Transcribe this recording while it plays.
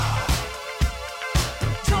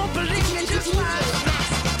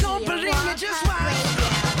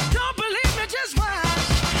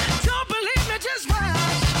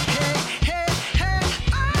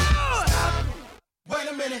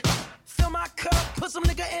some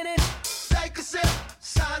nigga in it. Take a sip,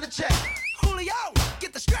 sign the check. Julio,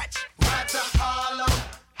 get the stretch. Right to Harlem,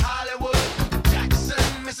 Hollywood,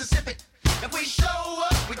 Jackson, Mississippi. If we show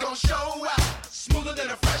up, we gon' show out. Smoother than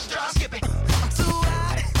a fresh drop. Skip it. I'm too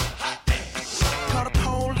hot. Hot dance. Call the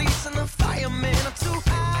police and the firemen. I'm too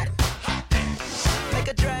hot. Hot dance. Make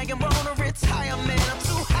a dragon wanna retire, man. I'm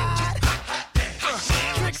too hot. Hot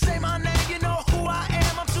dance. Trick say my name, you know who I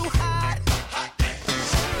am. I'm too hot. Hot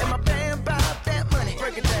dance. And my band bought that money.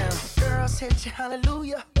 Break it down. Girls hit you,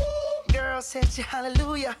 hallelujah. Girls hit you,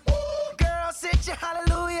 hallelujah. Girls hit you,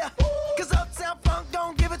 hallelujah. Cause Uptown Funk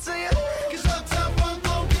don't give it to you. Cause Uptown Funk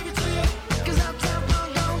gon' give it to you. Cause Uptown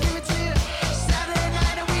Funk don't give it to you. Saturday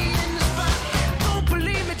night and we in the spot. Don't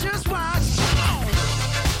believe me, just watch.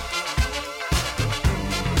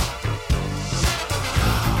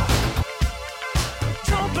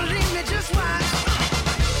 Don't believe me, just watch.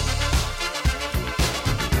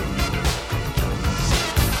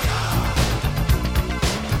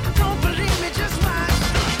 Don't believe me, just watch.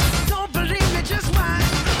 Don't believe me, just watch.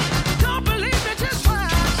 Don't believe me, just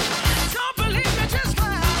watch. Don't believe me, just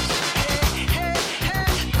watch. Hey, hey,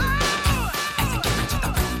 hey, oh!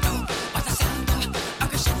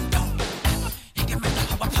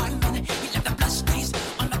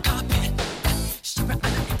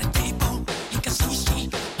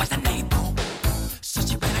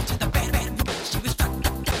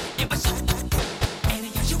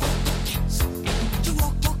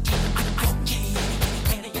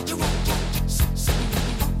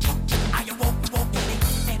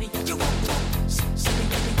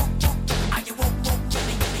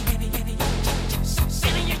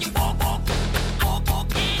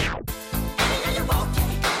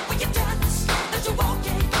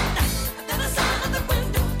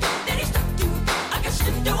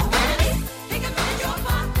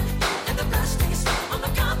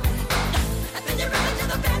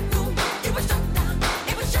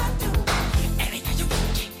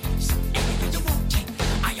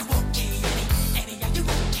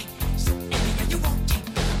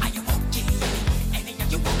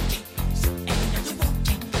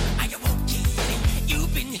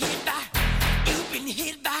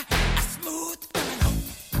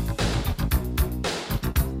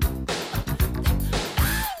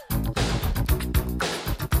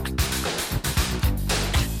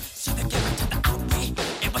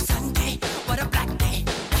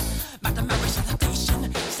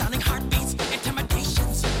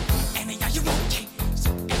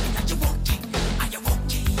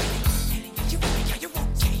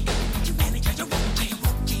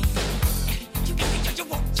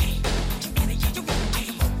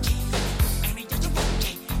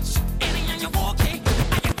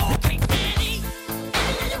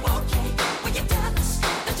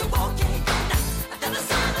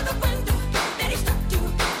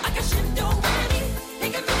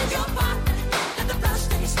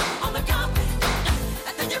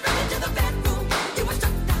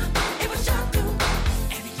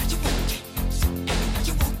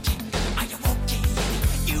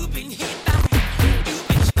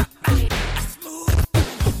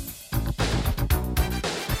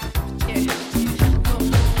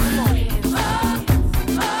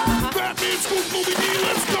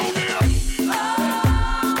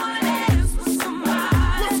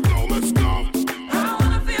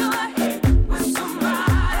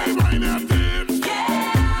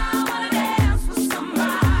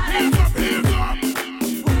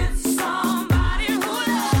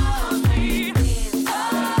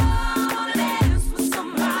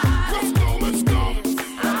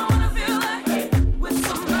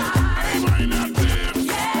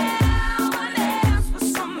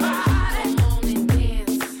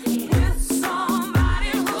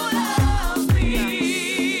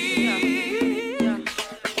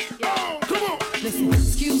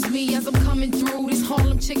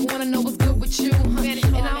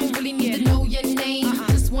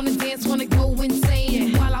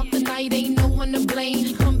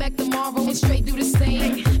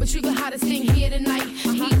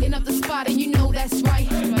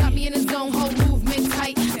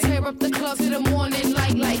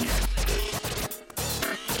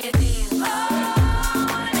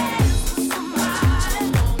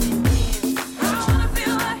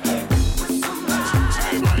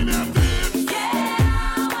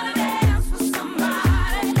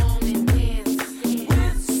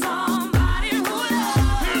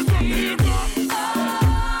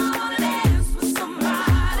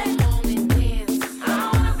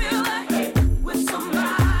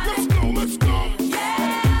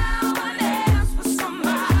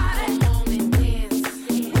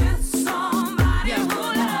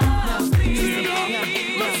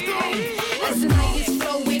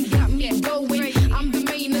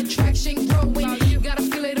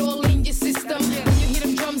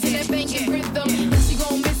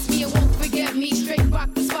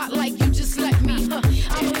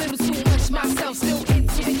 I'm still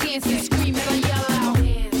into the dancing, screaming, I yell out.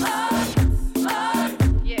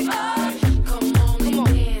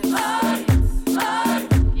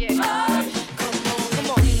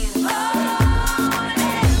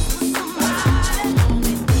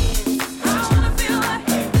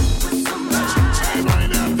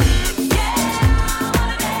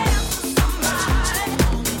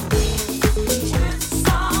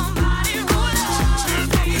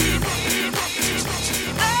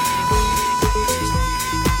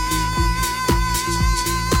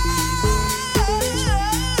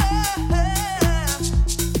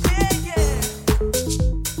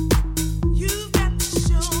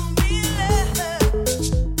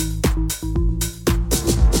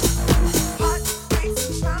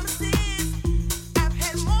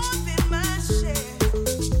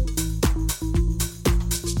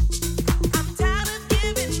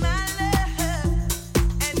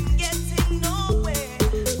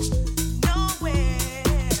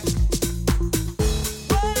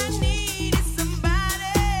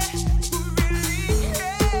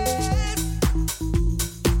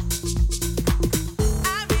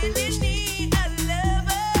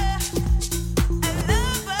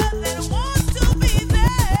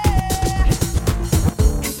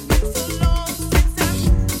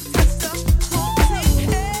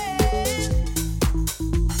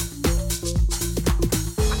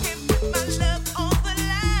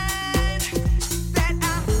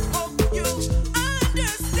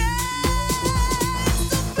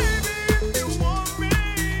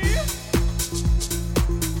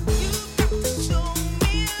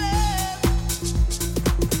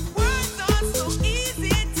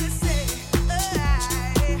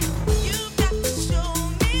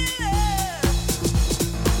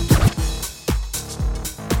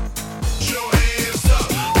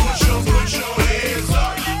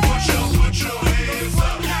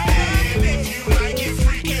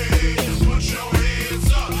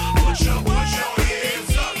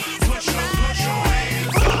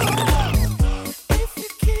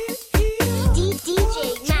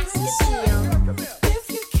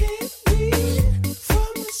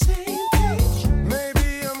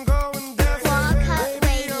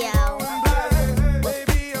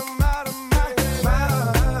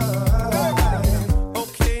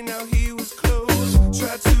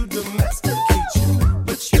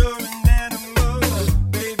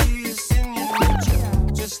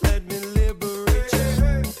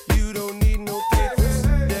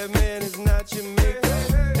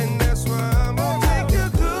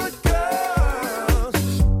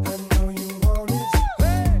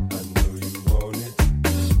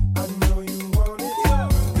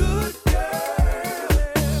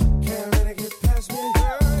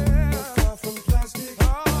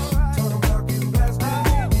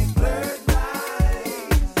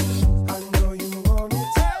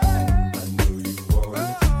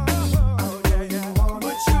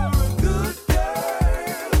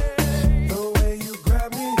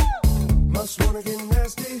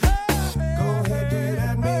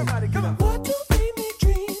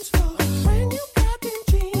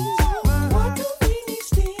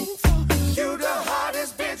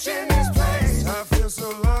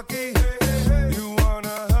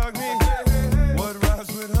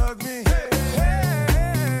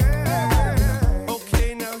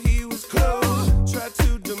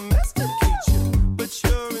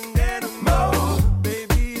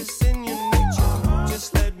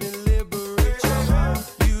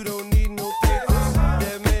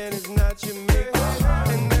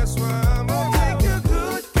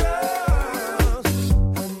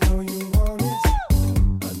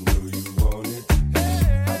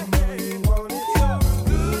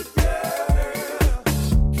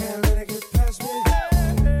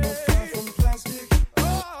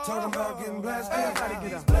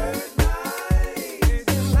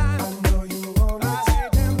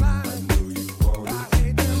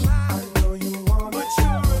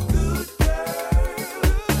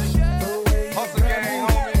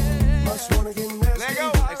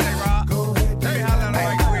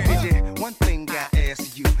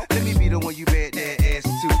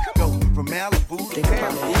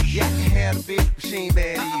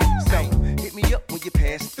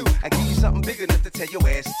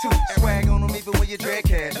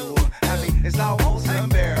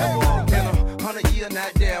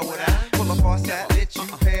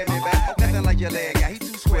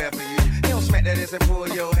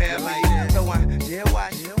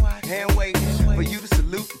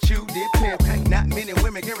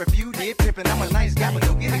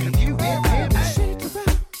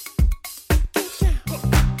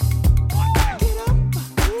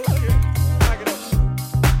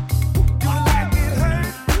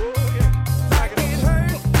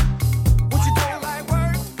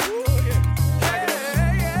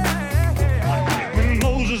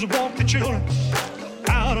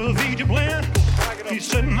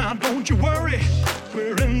 worry,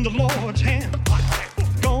 we're in the Lord's hand.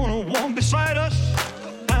 Gonna walk beside us,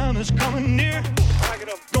 time is coming near.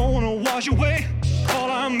 Gonna wash away all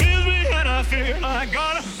our misery and our fear. I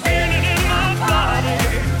got a feeling in my body,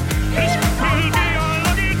 this will be our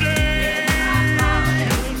lucky day.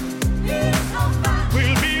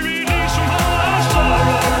 We'll be released from all our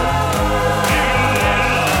sorrow.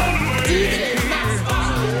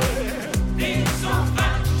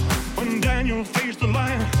 When Daniel faced the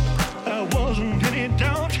lion, there wasn't any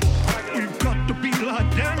doubt. We've got to be like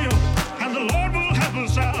Daniel, and the Lord will help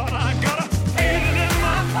us out. I got a feeling in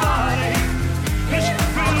my body, this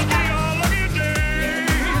will be our lucky day.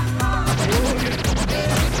 Oh, yeah.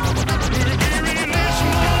 We'll be released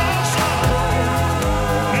from all our sorrow.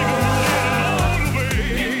 They're gonna let it all away.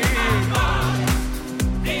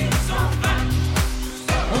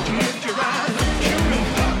 Won't you lift your eyes, human,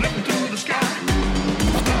 look through the sky.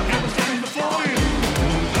 Everything before you,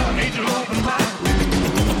 angel open wide.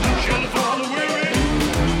 Shelter for the weary,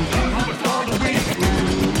 comfort for the weak.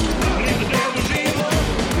 Believe the devil's evil,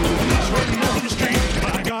 it's working on the street.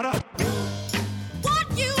 But I gotta What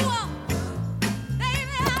you want,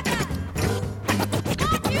 baby, I got.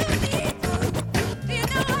 What you need, you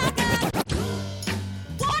know I got.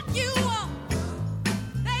 What you want,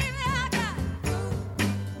 baby, I got.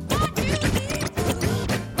 What you need,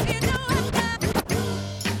 you know I got.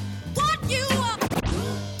 What you want,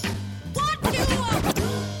 what you want,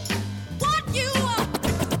 what you want,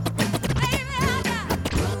 baby, I got.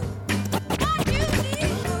 What you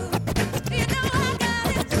need, you know I got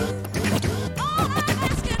it. All I'm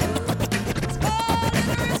asking is for a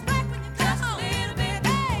little respect when you just a little bit,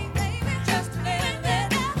 baby, just a little bit,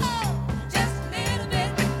 just a little bit,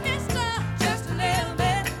 mister, just a little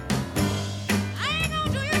bit. I ain't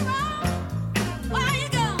gonna do you wrong while you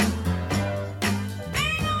gone.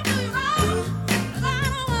 Ain't gonna do you wrong 'cause I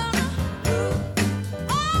don't wanna.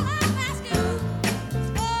 All I'm asking is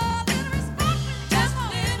for a little respect when you just a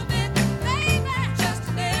little bit, baby, just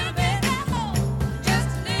a little bit,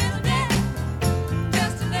 just a little bit,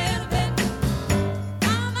 just a little bit.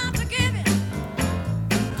 I'm out to give you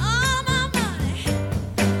all my money,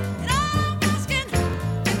 and all I'm asking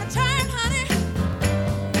in return, honey,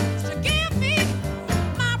 is to give me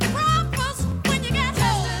my promise when you get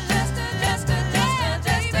home. Just a little bit, just a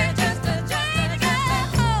little bit, just a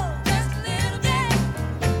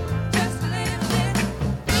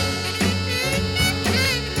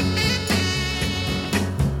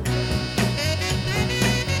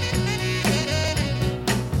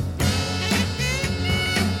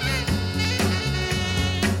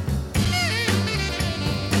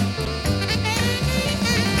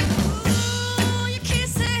Ooh, your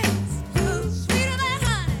kisses, sweeter than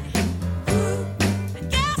honey. And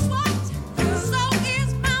guess what? So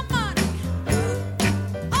is my money.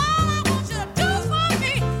 All I want you to do for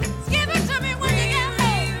me is give it to me when you get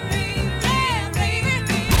home. Yeah, baby,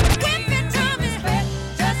 whip it to me,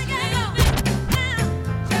 just get home.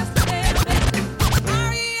 Just a little bit.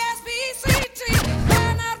 R-E-S-P-C-T,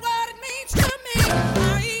 find out what it means to me.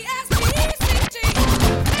 R-E-S-P-C-T,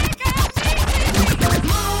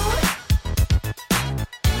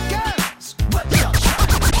 Girls, what y'all trying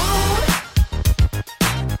to do?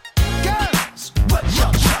 Girls, what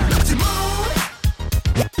y'all trying to do?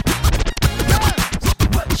 Girls,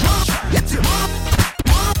 what y'all trying to do?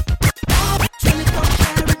 24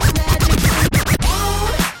 karat magic.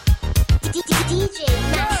 DJ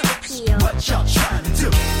Master Peel. What y'all trying to do?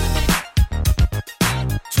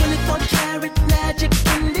 24 karat magic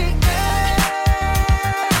in the air.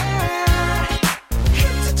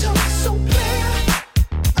 Head to toe, so clear.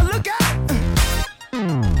 Look out!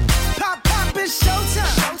 Pop, pop, it's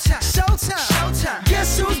showtime. Showtime. Showtime. Showtime. Guess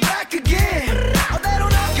who's back again? Oh, they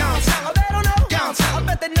don't know. Downtown. Oh, they don't know. Downtown. I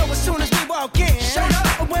bet they know as soon as we walk in. Showed up.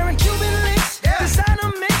 I'm wearing Cuban links. Yeah.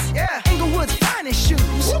 Designer mix. Yeah. Inglewood's finest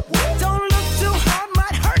shoes. Whoop, whoop. Don't look too hard,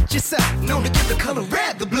 might hurt yourself. Known to give the color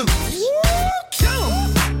red the blues.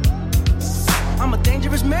 I'm a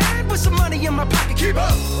dangerous man with some money in my pocket. Keep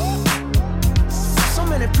up. So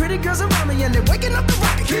many pretty girls around me and they're waking up the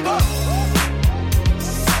rocket. Keep up.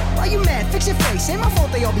 Why you mad? Fix your face. Ain't my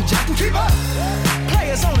fault they all be jocking. Keep up.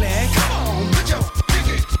 Players only. Come on, put your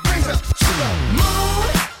pinky rings up to the moon.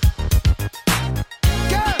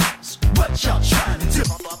 Girls, what y'all trying to do?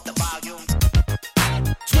 Pump up the volume.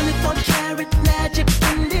 24 karat magic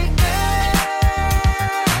in the air.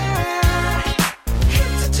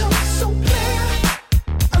 Head to toe, so clear.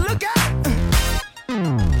 Look out.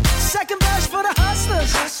 Second verse for the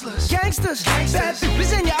hustlers. Gangsters. Bad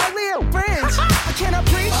bitches and your ugly old friends. I cannot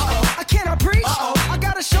preach. I cannot preach. I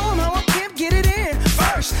gotta show them how I pimp get it in.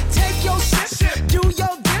 First, take your sip. Do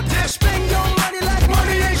your dip. Spin your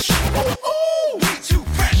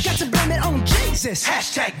this.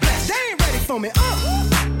 Hashtag blessed. They ain't ready for me.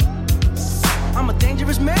 I'm a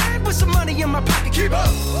dangerous man with some money in my pocket. Keep up.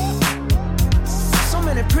 So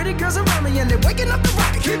many pretty girls around me and they're waking up the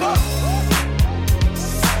rocket. Keep up.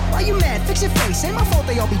 Why you mad? Fix your face. Ain't my fault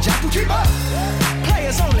they all be jocking. Keep up.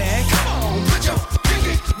 Players only. Come on, put your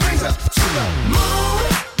pinky rings up to the moon.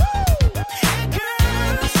 Hey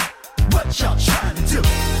girls, what y'all trying to do?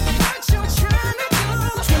 What you trying to do?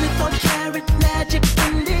 24 karat magic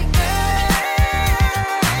in the air.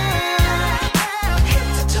 Head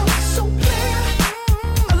to toe so clear.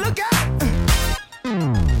 Look out.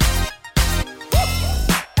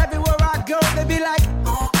 Everywhere I go, they be like,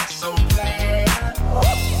 oh, so bad.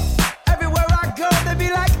 Everywhere I go, they be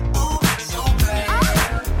like, oh, so bad.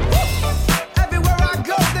 Everywhere I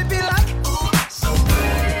go, they be like, oh, so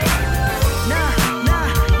bad.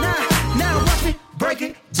 Now, watch me break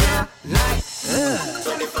it down like,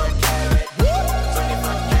 24 karat,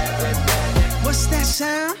 24 karat. What's that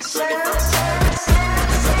sound?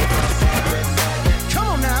 Come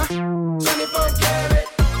on now. 24 karat,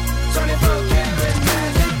 24 karat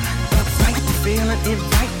magic. Fight the feeling,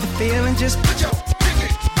 invite the feeling, just put your pinky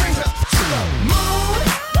rings up to the moon.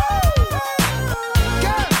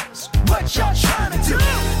 Girls, what y'all trying to do?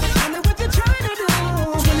 Tell me what you're trying to do.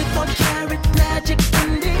 24 karat magic in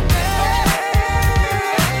the air.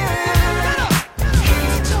 Head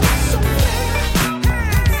to toe so clear.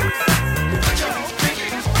 Put your pinky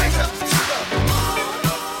rings up to the moon.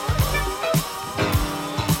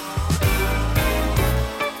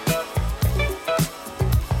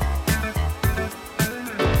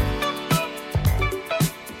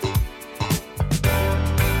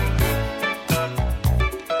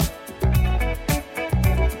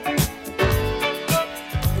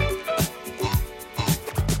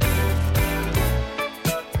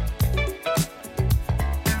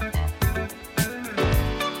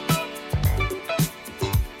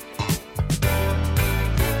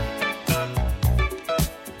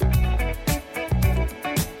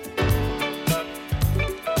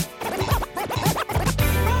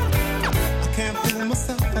 I can't fool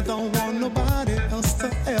myself, I don't want nobody else to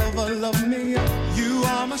ever love me. You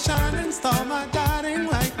are my shining star, my guiding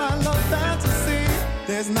light, my love fantasy.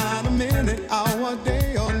 There's not a minute, hour,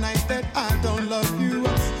 day or night that I don't love you.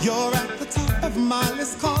 You're at the top of my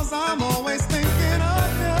list, cause I'm always thinking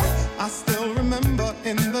of you. I still remember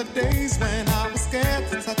in the days when I was scared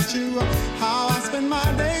to touch you, how I spent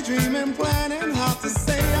my day dreaming, planning how to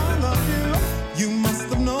say I love you. You must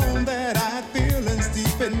have known that I had feelings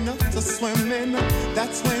deep enough to swim in.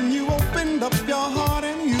 That's when you opened up your heart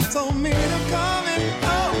and you told me to come in.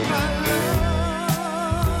 Oh my love,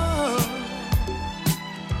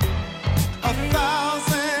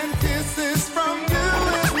 1,000 kisses from you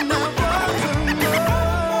is never too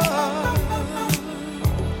much.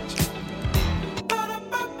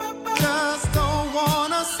 Just don't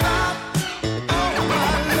wanna stop. Oh my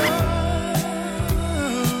love,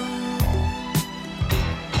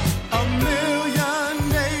 a million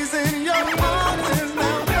days in your arms is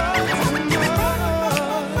never too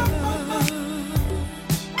much.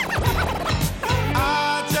 I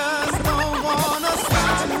just don't wanna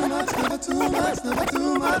stop. Never too much, never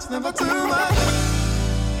too much, never too much.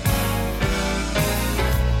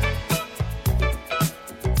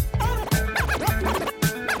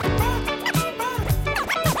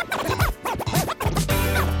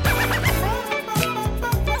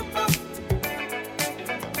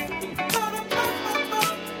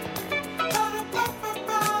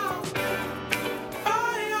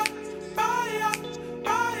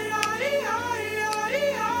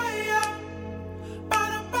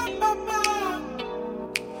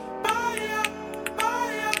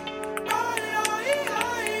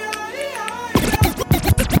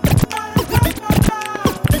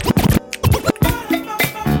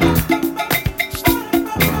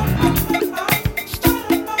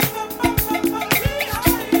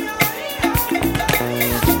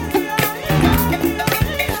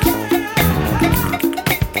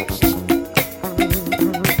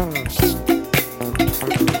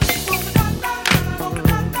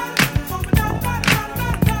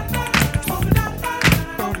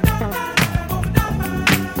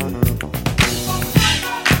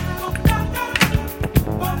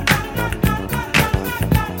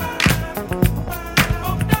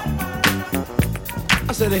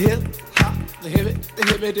 To the hip hop, the hip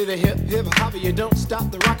it to the hip hop. You don't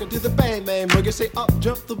stop the rockin' to the bang bang boogie. Say up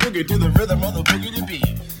jump the boogie to the rhythm of the boogie to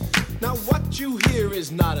beat. Now what you hear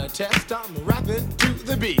is not a test. I'm rapping to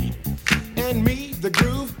the beat, and me, the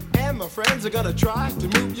groove, and my friends are gonna try to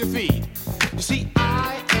move your feet. You see,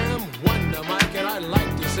 I am Wonder Mike, and I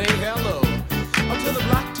like to say hello up to the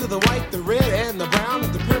block. to the white, the red, and the brown,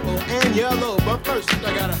 and the purple, and yellow. But first,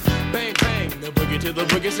 I gotta bang, bang, the boogie to the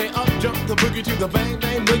boogie. Say up, jump the boogie to the bang,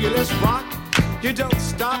 bang, boogie. Let's rock. You don't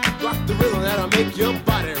stop, rock the rhythm that'll make your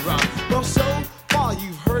body rock. Well, so far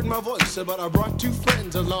you've heard my voice, but I brought two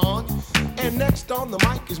friends along. And next on the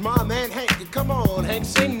mic is my man Hank. Come on, Hank,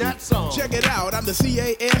 sing that song. Check it out, I'm the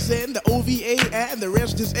CASN, the OVA, and the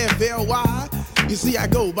rest is FLY. You see, I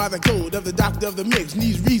go by the code of the doctor of the mix, and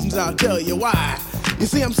these reasons I'll tell you why. You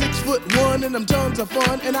see, I'm 6'1" and I'm tons of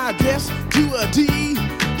fun, and I dress to a T.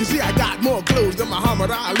 You see, I got more clothes than Muhammad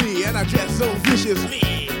Ali, and I dress so viciously.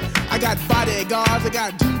 I got bodyguards, I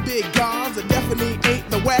got two big guards that definitely ain't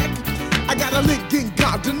the whack. I got a Lincoln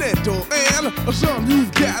Continental and a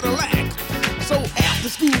sunroof Cadillac. So after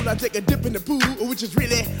school, I take a dip in the pool, which is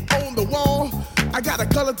really on the wall. I got a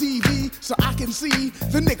color TV so I can see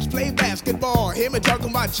the Knicks play basketball. Hear me talking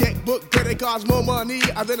about checkbook, credit cards, more money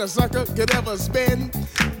than a sucker could ever spend.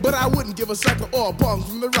 But I wouldn't give a sucker or a punk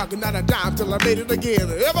from the rock and not a dime till I made it again.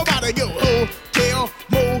 Everybody go, hotel,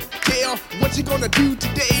 motel, what you gonna do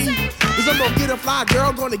today? Cause I'm gonna get a fly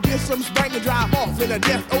girl, gonna get some spank and drive off in a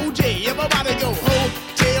death OJ. Everybody go,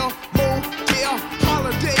 hotel, motel,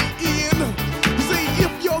 holiday inn. See,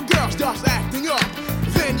 if your girl starts acting up,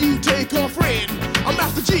 then you take her friend. I'm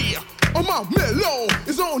Master G, my mellow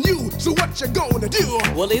is on you, so what you gonna do?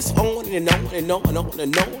 Well, it's on and on and on and on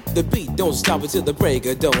and on. The beat don't stop until the break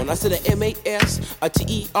of dawn. I said a M-A-S, a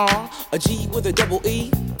T-E-R, a G with a double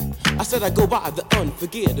E. I said I go by the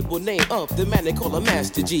unforgettable name of the man they call a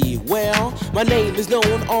Master G. Well, my name is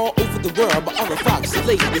known all over the world by all the foxy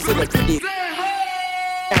ladies in the pretty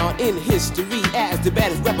down in history as the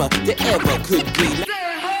baddest rapper that ever could be.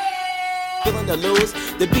 Feeling the lows,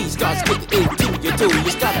 the beat starts kicking into your toe. You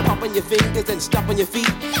start popping your fingers and stomping your feet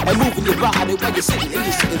and moving your body while you're sitting and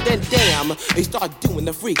you're sitting. Then damn, you start doing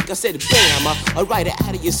the freak. I said bam, right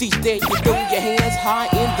out of your seat. Then you throw your hands high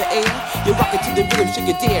in the air. You're rocking to the rhythm, shake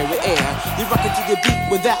your dairy air. You're rocking to the beat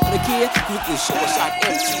without a care. You can show us like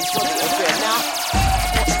MCs for the affair now.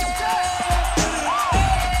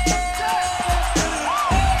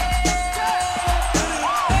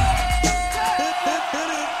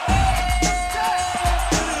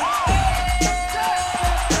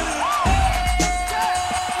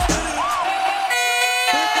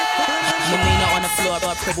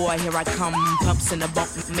 Boy, here I come, pumps in the bump,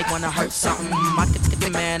 make wanna hurt something. I could take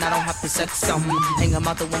it, man, I don't have to sex some. Hang 'em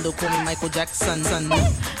out the window, call me Michael Jackson, son.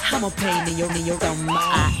 I'm a pain in your thumb.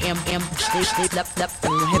 I am, left,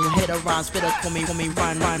 hit a rhyme, spitter, call me,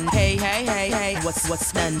 run. Hey,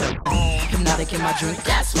 what's done? Hypnotic in my drink,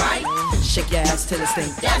 that's right. Shake your ass till it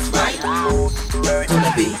stink, that's right. Bird on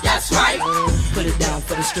the beat, that's right. Put it down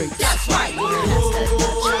for the street, that's right.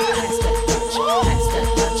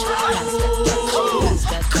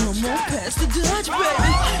 Come on, pass the Dutch,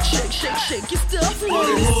 baby. Shake your stuff,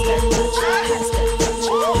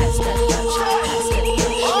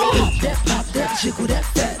 Pop that, jiggle that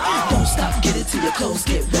fat. Don't stop, get it till your clothes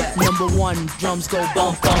get wet. Number one, drums go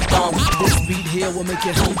bump, bump, bump. This beat here will make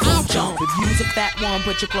you hump, jump. If you's a fat one,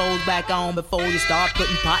 put your clothes back on before you start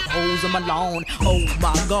putting potholes in my lawn. Oh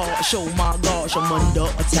my gosh, I'm under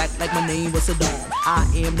attack like my name was Saddam. I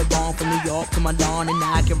am the bomb from New York to my dawn, and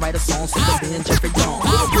I can write a song since I've been Jeffrey Dawn.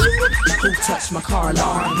 Who touched my car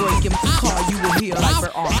alarm? Breaking my car, you will hear like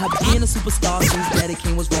for art. I've been a superstar since Daddy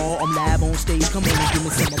King was raw. I'm live on stage, come on and give me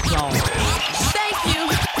some applause. Thank you.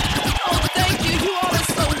 Oh, thank you. You all are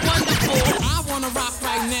so wonderful. I wanna rock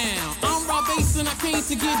right now. I'm raw bass and I came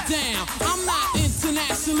to get down. I'm not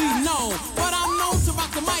internationally known, but I'm known to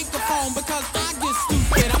rock the microphone because I get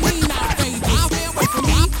stupid. I mean outrageous. I'll stay away from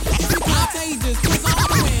me. It's contagious, cause I'm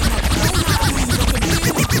the winner.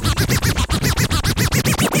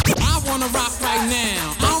 I wanna rock right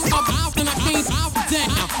now. I'm out and I came out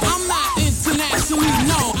down. I'm not internationally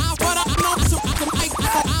known, but I'm known to rock the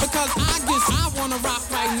microphone because I wanna rock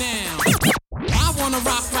right now. I wanna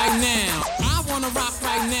rock right now. I wanna rock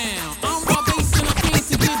right now. I'm raw bass and I came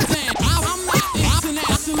to get down. I'm not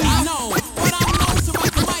internationally known, but I'm known to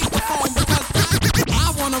rock the microphone because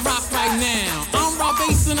I wanna rock right now. I'm raw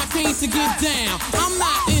bass and I came to get down. I'm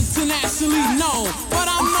not internationally known, but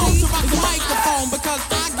I'm known to rock the microphone because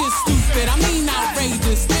I get stupid. I mean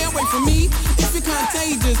outrageous. Stay away from me if you're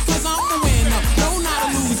contagious, cause I'm the winner. No, not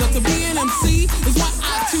a loser. To be an MC is what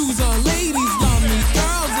I choose. Ladies love me,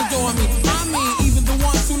 girls adore me. I mean, even the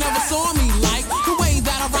ones who never saw me like the way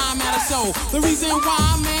that I rhyme at a show. The reason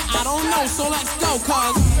why, man, I don't know. So let's go,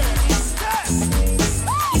 cause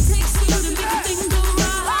it takes two to make a thing go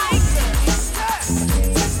right.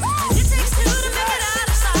 It takes two to make it out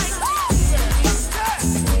of sight.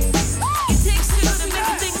 It takes two to make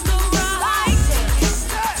a thing go right.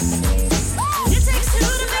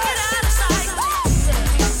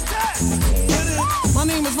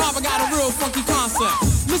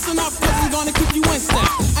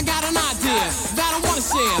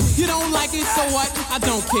 You don't like it, so what? I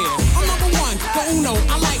don't care. I'm number one, the uno,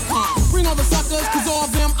 I like calm. Bring all the suckers, cause all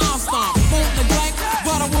of them I'll stomp. Won't neglect,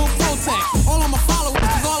 but I will protect. All of my followers,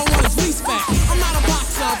 cause all I want is respect. I'm not a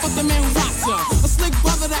boxer, but the man who rocks her. A slick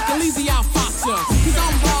brother that can easy out fox her. Cause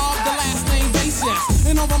I'm Bob, the last name Basis.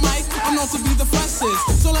 And over mic, I'm known to be the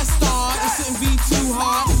freshest. So let's start, it shouldn't be too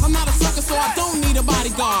hard. I'm not a sucker, so I don't need a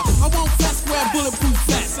bodyguard. I won't fess, wear bulletproof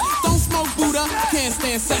vests. Don't smoke Buddha, can't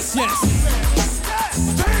stand sex, yes.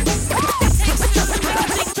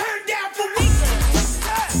 Turn down for weak.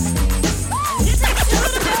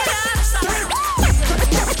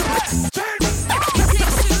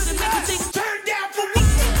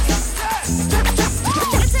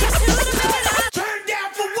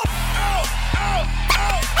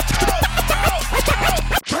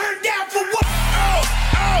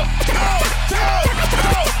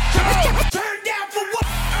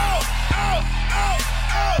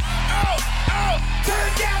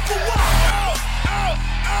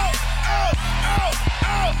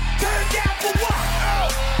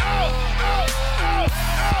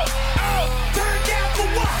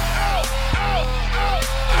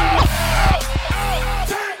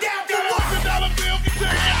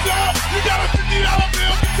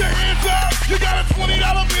 You got a $20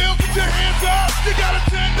 bill, get your hands up. You got a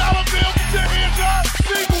 $10 bill, get your hands up.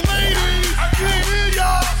 Single ladies, I can't hear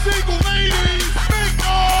y'all. Single ladies, big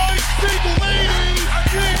noise. Single ladies, I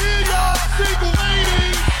can't hear y'all. Single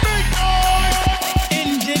ladies, big noise.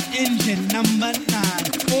 Engine number 9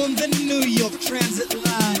 on the New York Transit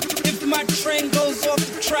line. If my train goes off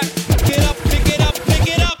the track, pick it up, pick it up, pick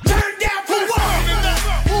it up. Turn down for what?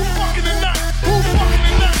 Who fucking in that? Who fucking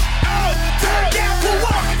in that? Turn down for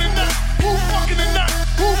what? Who fucking in that?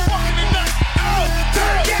 Who fucking in that?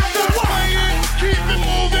 Turn down for Stop what? playing, keep it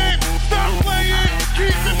moving. Stop playing,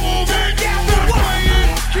 keep it moving. Turn down for Stop what? playing,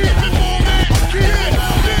 keep it moving. Keep it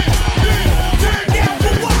moving. Turn down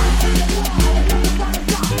for what?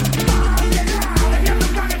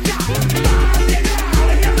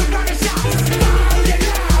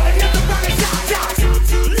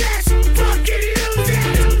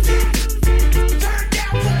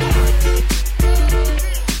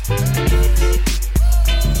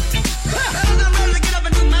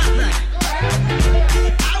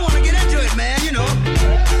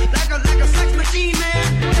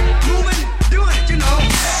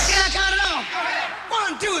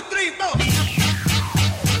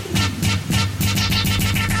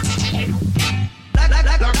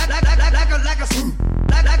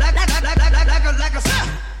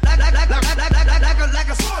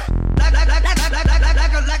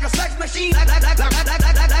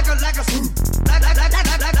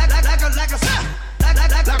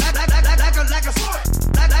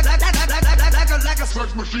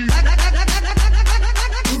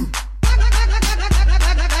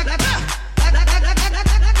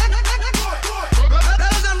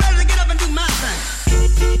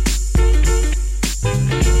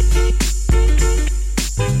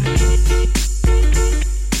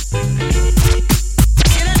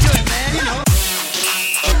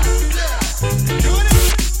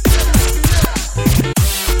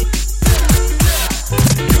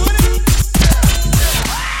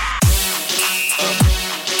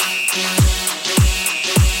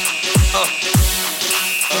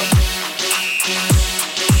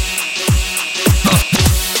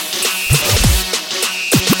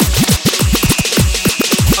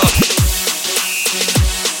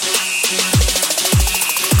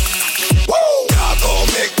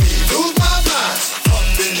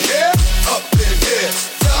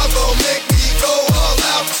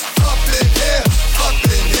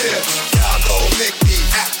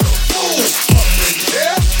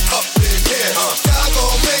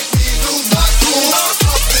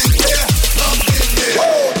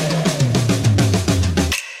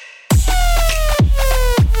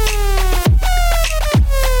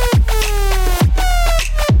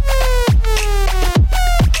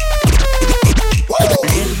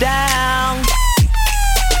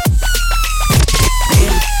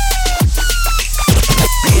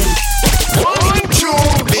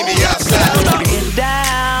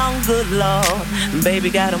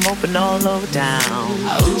 Baby got 'em open all over town.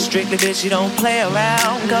 Strictly bitch, you don't play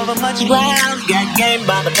around. Cover much ground, got game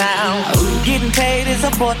by the pound. Getting paid is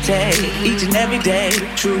a forte, each and every day.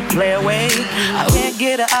 True play away. I can't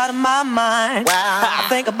get her out of my mind. I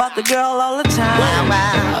think about the girl all the time.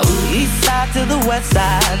 East side to the west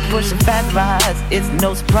side, pushing fat rides, it's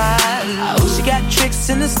no surprise. She got tricks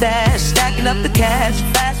in the stash, stacking up the cash,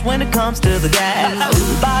 fast when it comes to the gas.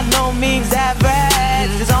 By no means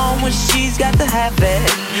average, it's on when she's got to have it. bed.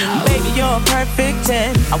 Baby, you're a perfect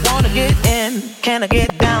 10. I wanna get in. Can I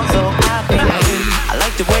get down so I can win? I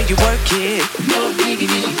like the way you work it. No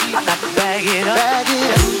diggity. I got to bag it up. Bag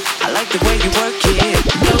it up. I like the way you work it.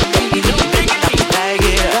 No diggity. I got to bag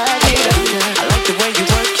it up. Bag it up. I like the way you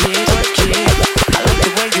work it. Work it. I like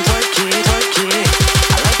the way you work it. Work it.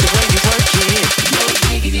 I like the way you work it. No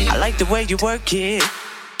diggity. I like the way you work it.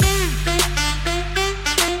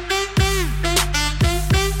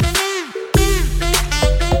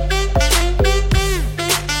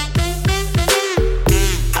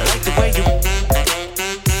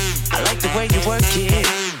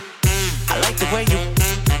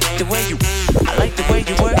 I like the way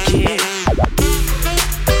you work it.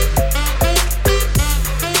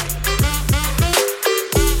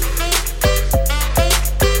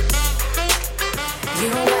 You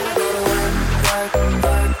don't gotta go to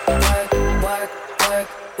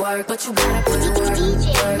work, but you gotta put in work. DJ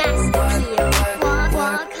Master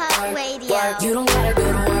Walk Up Radio. You don't gotta go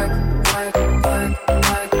to work.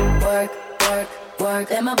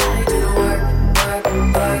 Let my body do the work.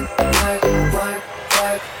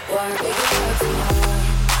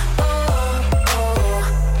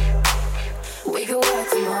 We can work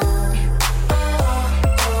from home.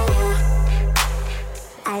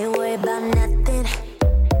 I ain't worried about nothing.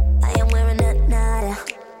 I am wearing a nada.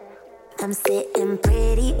 I'm sitting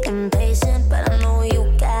pretty impatient, but I know you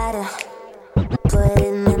gotta put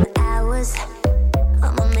in them hours.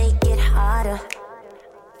 I'ma make it harder.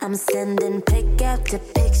 I'm sending pick after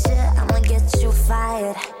picture. I'ma get you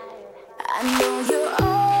fired. I know you're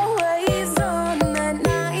always on that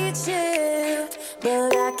night shift,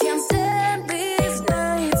 but I can't stand these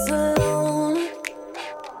nights alone.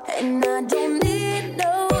 And I don't need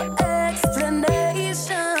no explanation,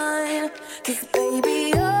 'cause baby,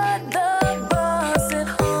 you're the boss at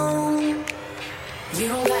home. You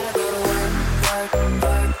don't gotta go to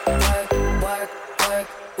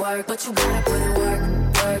work, but you gotta put in work.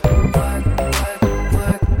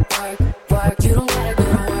 You don't gotta go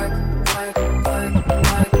to work.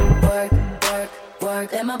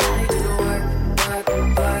 Let my body do the work.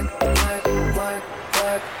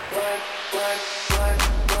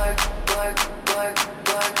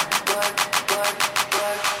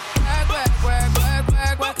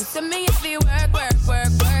 You see me if you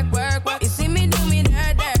work. You see me do me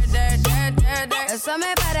that. There's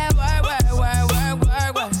something about that work.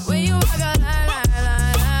 When you walk a line.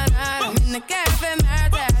 I'm in the cafe,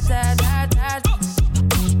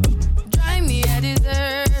 drive me a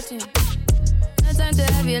dessert. No time to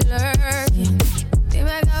have you lurking. You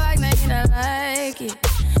make a like, now you don't like it.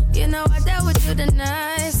 You know I dealt with you the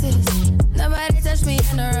nicest. Nobody touched me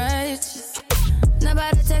in the righteous.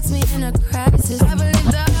 Nobody text me in a crisis. I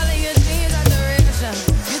believed all of your dreams are duration.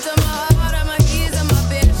 You took my heart, all my keys, and my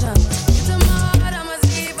vision. You took my heart, I must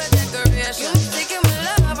keep a decoration. Sticking with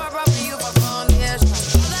love, I brought for you for foundation.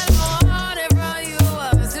 All that I wanted from you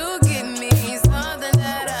was to give me something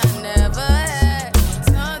that I never had,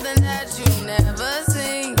 something that you never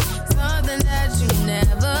seen, something that you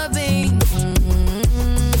never been.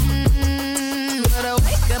 But I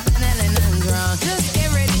wake up and then I'm drunk. Just get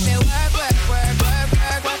ready for work.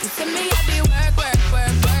 You see me, I be work.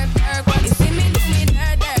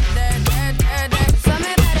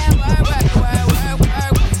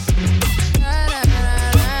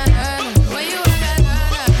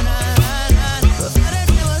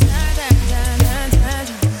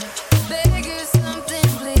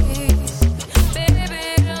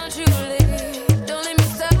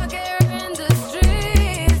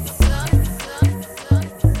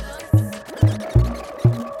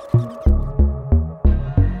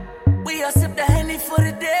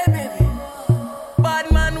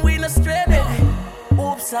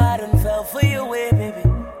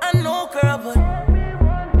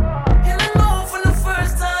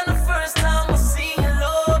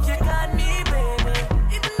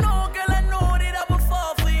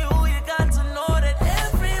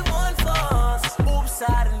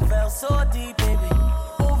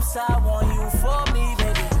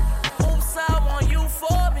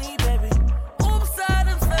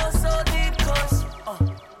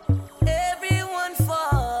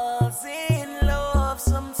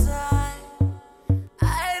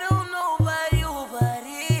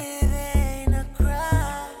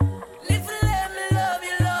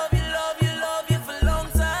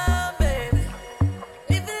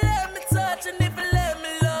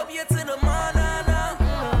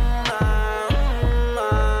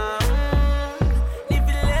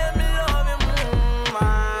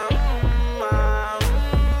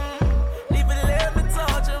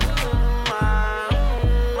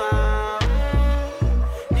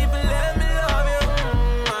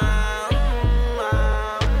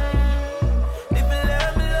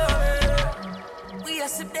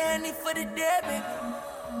 sip Danny for the day, baby.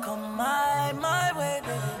 Come my way,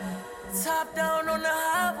 baby. Top down on the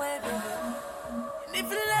highway, baby. And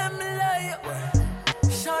if you let me love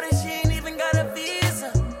you, shorty, she ain't even got a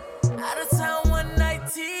visa. Out of town one night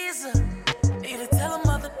teaser. Need to tell her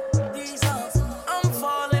mother these hoes. I'm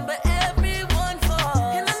falling, but everyone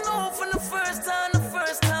falls. And I know from the first time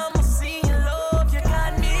I seen your love, you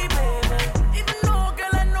got me, baby. Even though,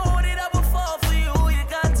 girl, I know that I would fall for you. You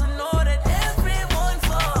got to know that everyone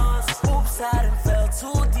falls. Oops, I done fell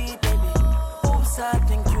too deep, baby. Oops, I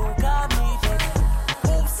think you got me, baby.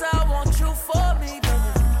 Oops, I want you for me,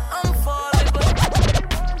 baby. I'm falling, but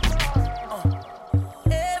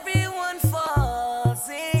everyone falls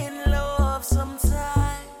in love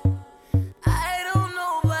sometime. I don't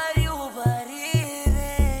know about you, but it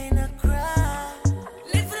ain't a crime.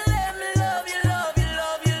 And if you let me love you, love you,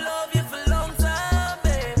 love you, love you for a long time,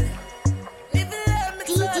 baby. And if you let me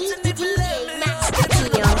touch and if you let me love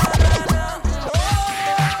you,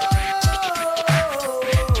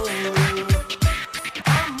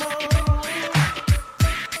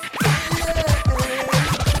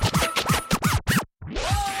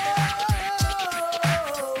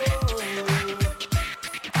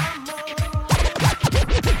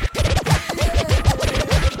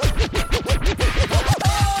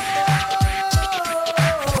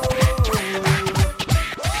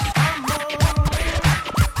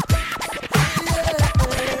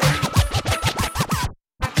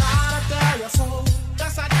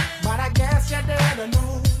 But I guess you didn't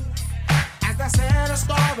know. As they say the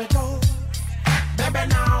story goes, baby,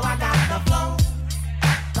 now I got the flow.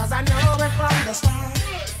 Cause I knew it from the start.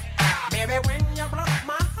 Baby, when you broke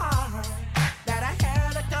my heart, that I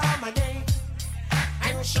had to come again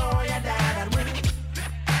and show you that I'd win.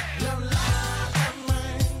 You lied to me.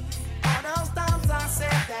 All those times I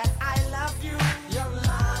said that I loved you. You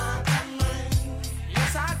lied to me.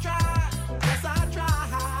 Yes, I tried. Yes, I tried.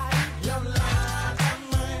 You lied to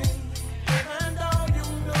me. Even though you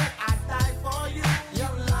knew I'd die for you. You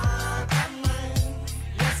lied to me.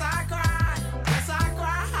 Yes, I cried. Yes, I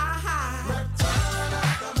cried. Return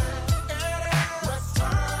of the man. It is.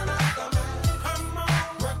 Return of the man. Come on.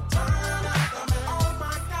 Return of the man. Oh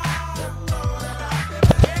my God. You know that I've been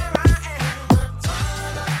here. I am.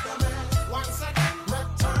 Return of the man. Once again.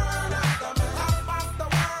 Return of the man. Top of the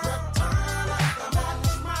world. Return of the man.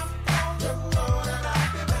 Watch my phone. You know that I've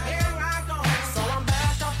been here. I go. So I'm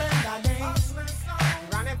back up in the game.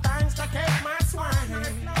 Running things to keep my swing.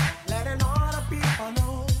 Letting all the people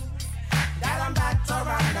know that I'm back to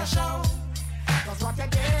run the show. Cause what you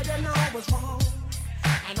did, you know was wrong.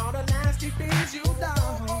 And all the nasty things you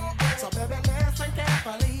done. So baby, listen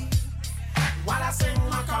carefully while I sing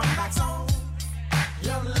my comeback song.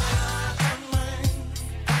 You lied to me.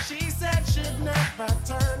 She said she'd never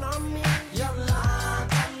turn on me. You lied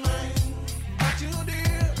to me. But you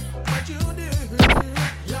did. But you did.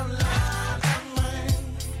 You lied to me.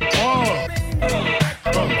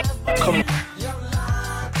 Come on. You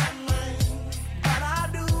lied to me. But I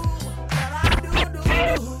do.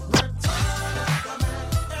 Return of the man.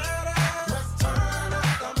 Return of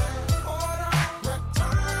the man. Hold on.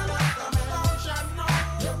 Return of the man. Don't you know?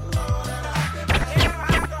 You know that I've been here.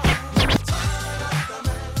 I go. Return of the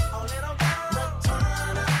man. Oh, little girl.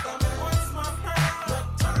 Return of the man. What's my pearl?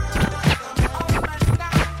 Return of the man. Oh, my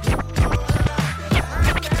God. You know that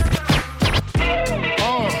I've been here.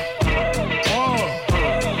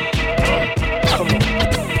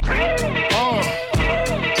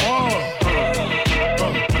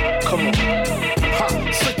 Come on. Ha,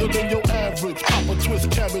 sicker than your average. Papa twist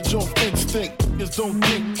cabbage off instinct. Niggas don't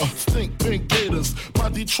think, stink pink gators. My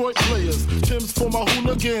Detroit players. Tim's for my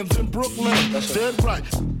hooligans in Brooklyn. Dead right.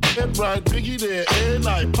 Biggie there, every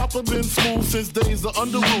night. Papa been smooth since days of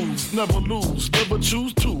under rules. Never lose, never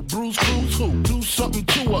choose to. Bruise, cruise, who? Do something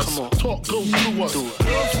to us. Talk, go through us.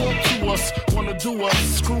 Girls walk to us, wanna do us,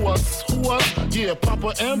 screw us. Who us? Yeah,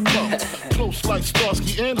 Papa and Pump. Close like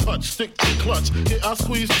Starsky and Hutch, stick to clutch. Yeah, I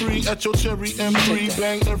squeeze 3 at your cherry M3.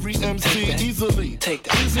 Bang every MC easily. Take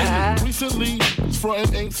that. Recently,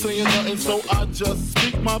 frontin' ain't saying nothing, so I just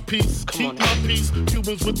speak my peace. Keep my peace.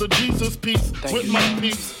 Cubans with the Jesus peace. With my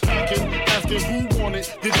peace. Packing, asking who want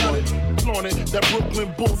it. You got it, flaunt it. That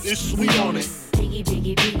Brooklyn boot is sweet on it. Biggie,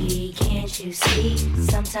 biggie, biggie, can't you see?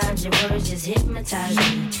 Sometimes your words just hypnotize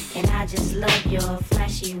me. And I just love your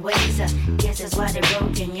flashy ways. Guess that's why they're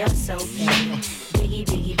broken, you're so fake. Biggie,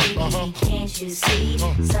 biggie, biggie, can't you see?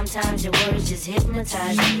 Sometimes your words just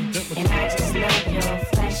hypnotize me. And I just love your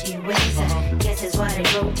flashy ways. Guess that's why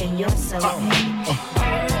they're broken, you're so fake. All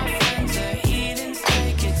my friends are heathens,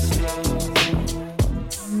 take it slow.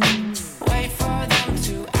 Wait for them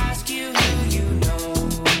to ask you who you know.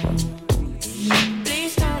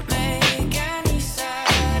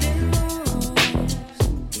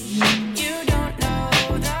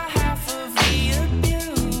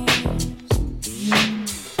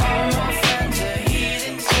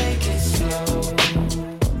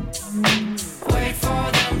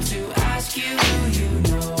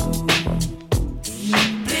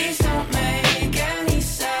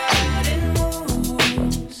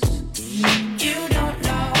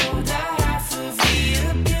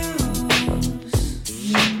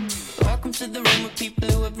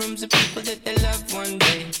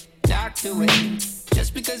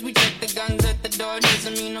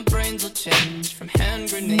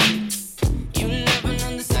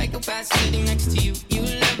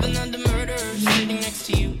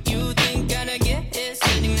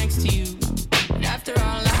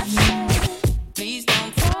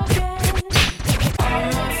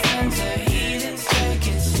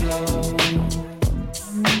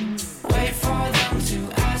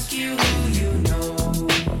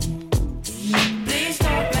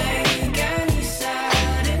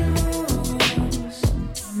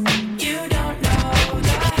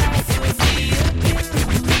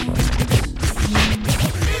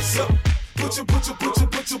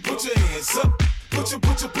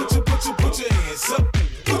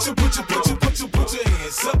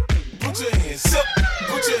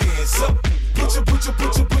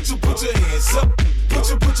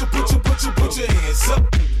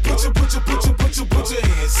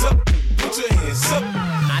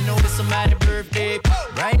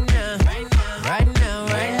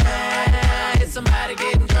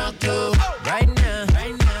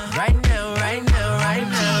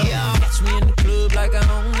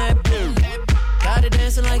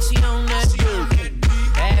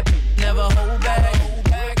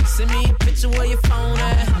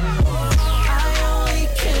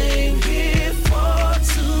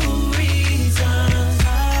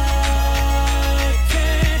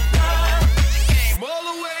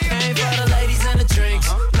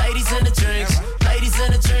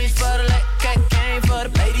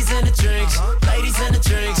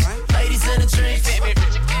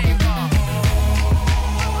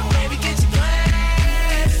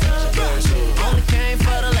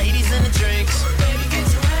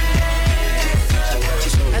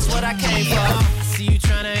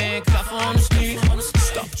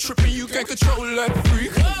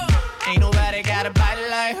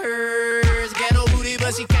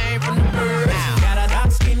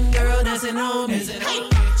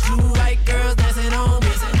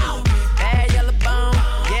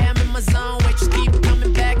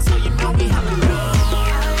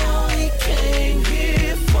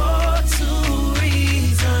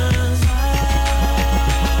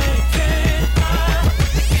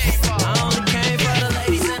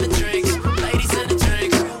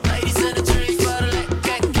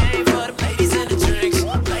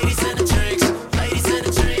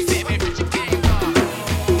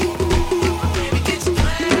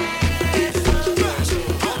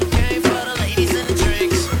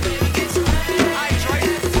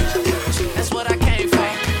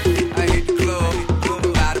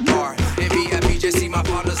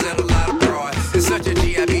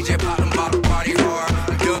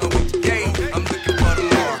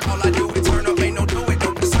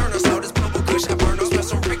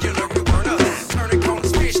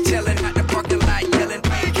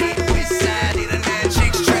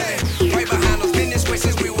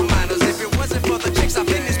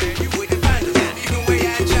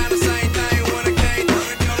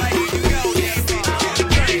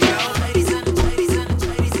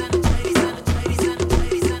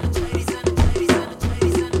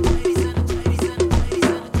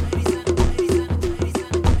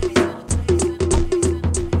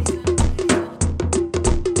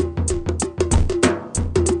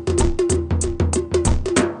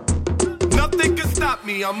 Nothing can stop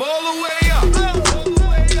me. I'm all the way up.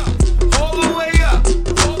 All the way up.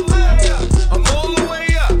 I'm all the way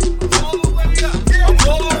up. I'm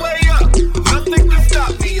all the way up. Nothing can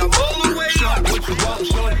stop me. I'm all the way up. What you want,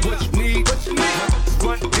 shorty, what you need.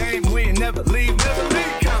 Run the game, we ain't never leave.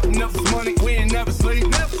 Counting up this money, we ain't never sleep. You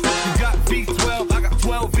got V12, I got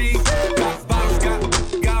 12 V. Got bottles,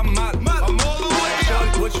 got my. I'm all the way up.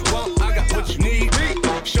 Shorty, what you want, I got what you need.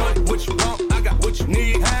 Shorty, what you want, I got what you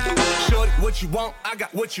need. Shorty, what you want, I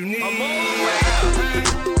got what you need. I'm all the way up,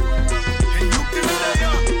 and you can stay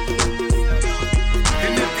up.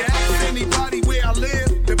 And if you ask anybody where I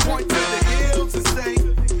live, they point to the hills and say,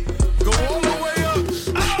 go all the way up.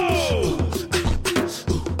 Oh!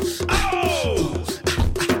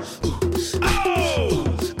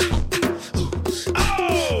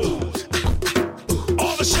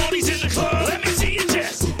 All the shorties in the club, let me see you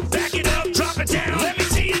just back it up, drop it down. Let me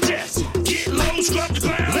see you just get low, scrub the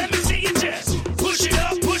ground. Let me see you just push it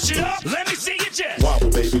up, let me see you just wobble,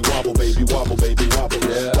 baby, wobble, baby, wobble, baby, wobble,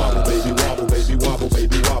 yeah. Wobble, baby,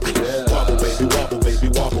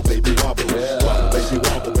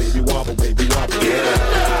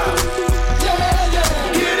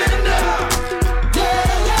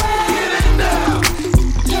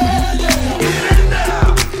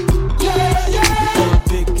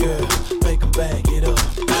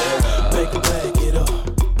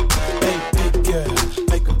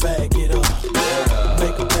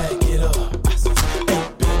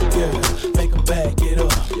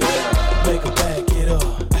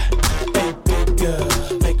 girl,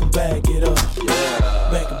 make 'em back it up.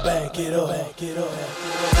 Make 'em back it up. Back it up.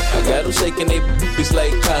 I got them shaking they boobies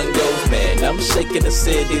like Congos, man. I'm shaking the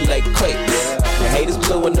city like quakes. The haters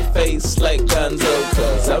blue in the face like Gonzo,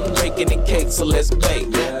 cause I'm breaking the cake, so let's bake.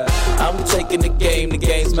 I'm taking the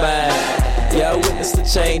game's mine. Yeah, I witnessed the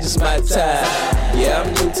change, it's my time. Yeah,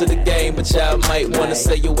 I'm new to the game, but y'all might wanna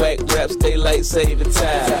say your whack raps, daylight saving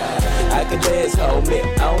time. I can dance, homie,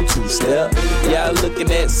 on two-step. Y'all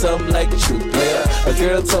looking at something like a true player. A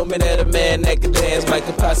girl told me that a man that can dance might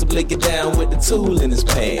could possibly get down with the tool in his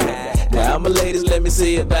pants. Now I'm a ladies, let me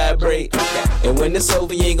see it vibrate. And when it's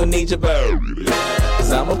over, you ain't gon' need your bird.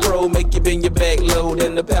 Cause I'm a pro, make you bend your back low,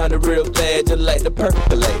 then the pound it real bad, just like the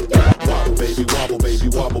percolate. Wobble, baby, wobble, baby,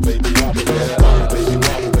 wobble, baby, wobble, wobble, baby,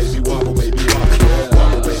 wobble, baby, wobble, baby, wobble,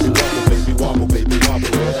 wobble, baby, wobble, baby, wobble, baby,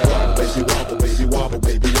 wobble, wobble, baby, wobble, baby, wobble,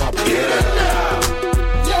 baby, wobble. Get it now,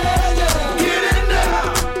 yeah, yeah, get it now,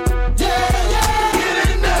 yeah, yeah, get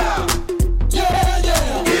it now, yeah,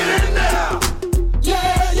 yeah, get it now,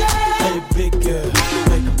 yeah, yeah. Hey, big girl,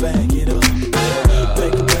 make 'em back it up.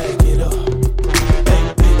 Make 'em back it up. Hey,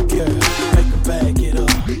 big girl, make 'em back it up.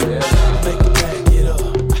 Make 'em back it up.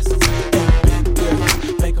 Hey, big girl,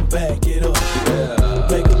 make 'em back it up.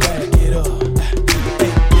 Make 'em back it up.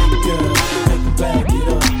 Hey, big girl, make 'em back it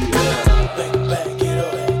up. Make 'em back it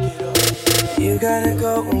up. You gotta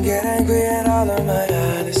go and get angry at all of my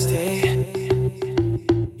honesty.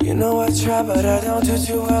 You know I try, but I don't do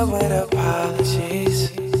too well with apologies.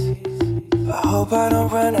 I hope I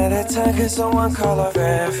don't run out of time, cause someone call a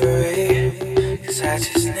referee. Cause I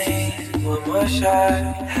just need one more shot,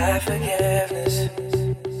 have forgiveness.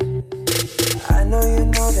 I know you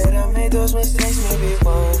know that I made those mistakes maybe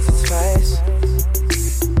once or twice.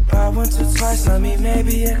 But once or twice, I mean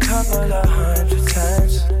maybe a couple of 100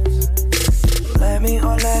 times. Let me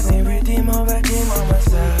redeem or redeem on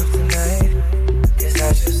myself tonight. Cause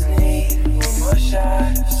I just need one more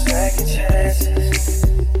shot, second chances.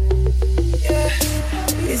 Yeah.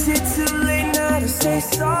 Is it too late now to say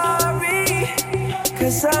sorry?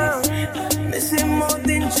 Cause I'm missing more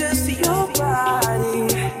than just your body.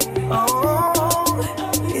 Oh,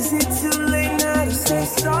 is it too late now to say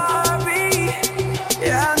sorry?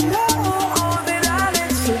 Yeah, I know that I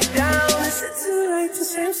let you down. Is it too late to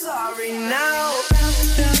say I'm sorry now?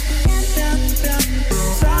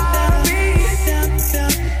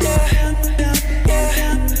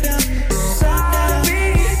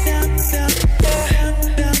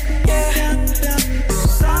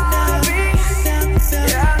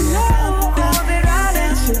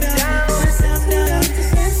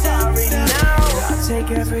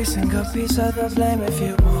 Every single piece of the blame if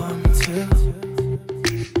you want me to.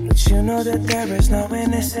 But you know that there is no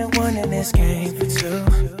innocent one in this game for two.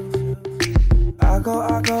 I go,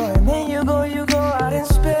 and then you go out and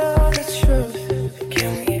spill the truth.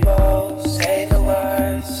 Can we both say the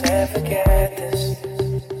words and forget this?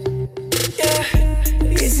 Yeah.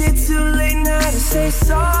 Is it too late now to say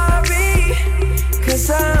sorry? Cause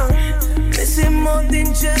I'm missing more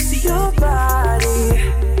than just your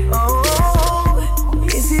body. Oh,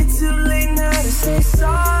 is it too late now to say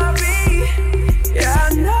sorry? Yeah,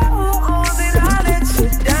 I know that I let you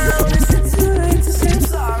down. Is it too late to say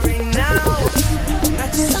sorry now? I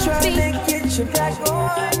just try to get you back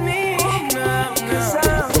on me. Cause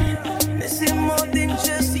I'm missing more than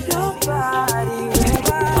just your body.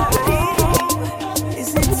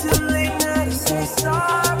 Is it too late now to say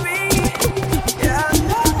sorry? Yeah, I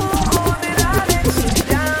know that I let you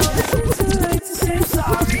down. Is it too late to say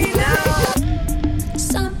sorry now?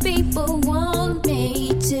 Some people want me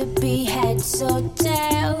to be heads or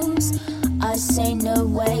tails. I say no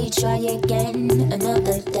way, try again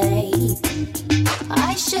another day.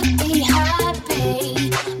 I should be happy,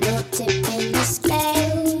 not tipping the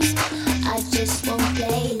scales. I just won't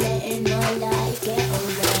play, letting my life get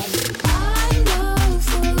away. I'm no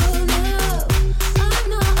fool, no, I'm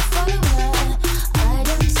not a follower. I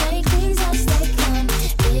don't take things as they come,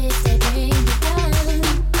 if they bring me down.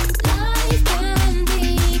 Life can be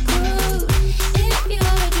cruel if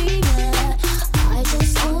you're a dreamer. I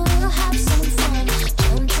just wanna have some fun,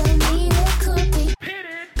 don't tell me what could be.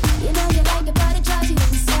 You know you like it, but it drives you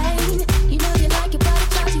insane. You know you like it, but it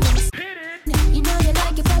drives you insane. You know you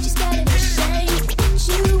like it, but you're scared of the shame.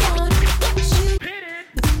 You want you.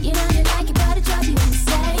 You know you like it, but it drives you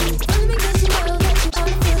insane. Only because you know that you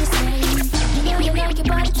wanna feel the same. You know you like it,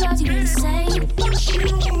 but it drives you insane.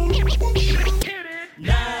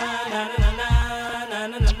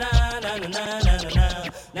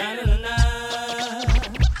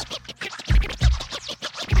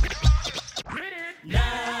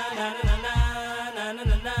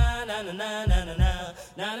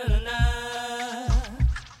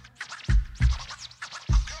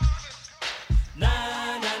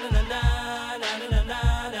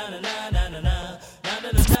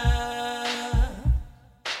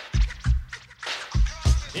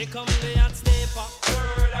 Here come the hot stepper.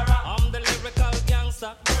 I'm the lyrical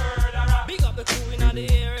gangster. Big up the crew in the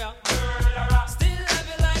area. Still love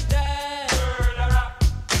you like that.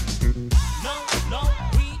 No, no,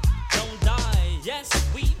 we don't die. Yes,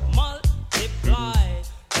 we multiply.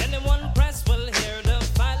 Anyone press will hear the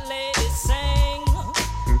fat lady sing.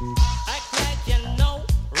 Act like you know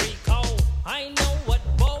Rico. I know what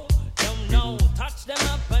Bo don't know. Touch them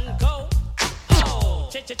up and go. Oh,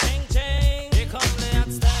 cha-cha-ching, ching. Here come the hot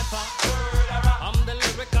stepper. I'm the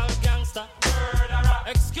lyrical gangster.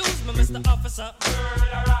 Excuse me, Mr. Officer.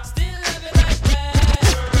 Still love it like that.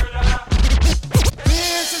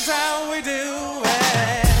 This is how we do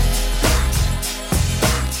it.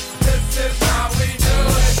 This is how we do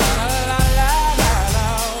it. Sha-la-la-la-la-la.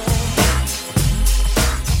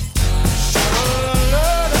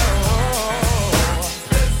 Sha-la-la-la-la.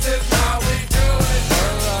 This is how we do it.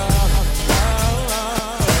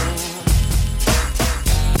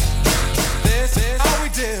 This is how we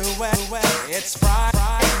do it. It's Friday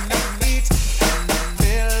night in the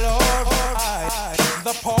middle of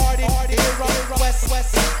the party.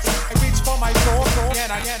 West. I reach for my door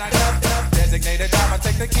and I designated driver.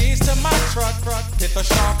 Take the keys to my truck. Hit the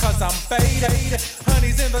shore cause I'm faded.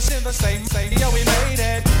 Honey's in the same. Yo, we made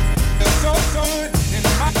it. Feels so good in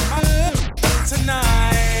my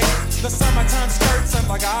tonight. The summertime skirts and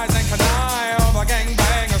the guys ain't canine. All the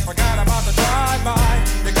gangbangers forgot about the drive-by.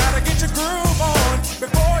 You gotta get your groove on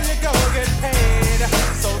before you go get paid.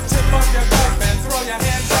 So tip up your cup and throw your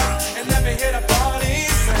hands up and let me hear the party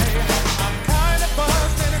say, I'm kinda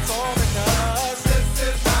buzzed and it's all because this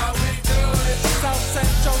is how we do it. South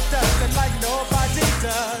Central does it like nobody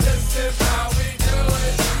does. This is how we do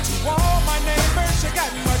it. To all my neighbors, you got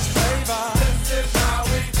much flavor. This is how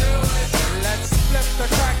we do it. Let's flip the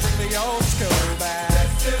crack, bring the old school back.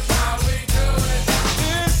 This is how we do it.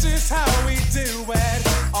 This is how we do it.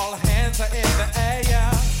 All hands are in the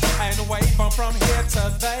air and wave from here to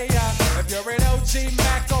there. If you're an OG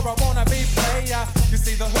Mac or a wannabe player, you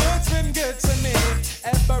see the hood's been good to me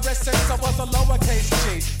ever since I was a lowercase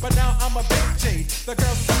G. But now I'm a big G. The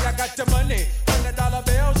girls see I got the money, $100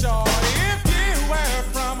 bills, y'all. If you were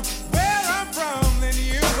from where I'm from, then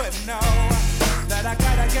you would know that I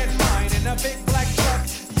gotta get mine in a big black truck.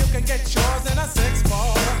 You can get yours in a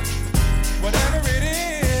 6-4. Whatever it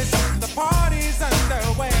is, the party's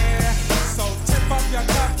underway. So tip up your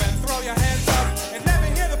cup and throw your hands up and let me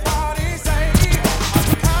hear the party say, I'm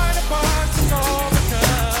kinda buzzed, it's all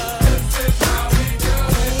because this is how we do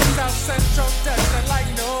it. South Central does it like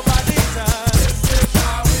nobody does. This is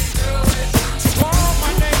how we do it. To all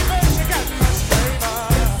my neighbors, you got much flavor.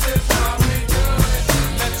 This is how we do it.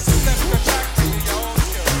 Let's flip the track to the old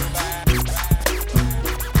school back.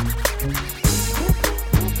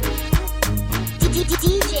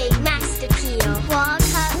 DJ Master Peel, Walk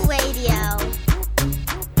Up Radio.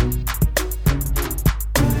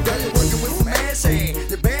 Got you working with some ass hand.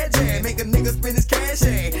 Your bad jam, make a nigga spend his cash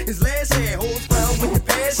hand. His last hand, holds round with your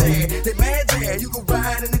passion. They mad jam, you can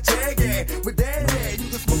ride in the jag hand. With that hand, you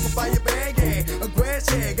can smoke up by your bag hand. A grass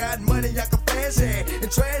hand, got money, I can flash hand.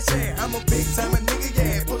 And trash hand, I'm a big time a nigga,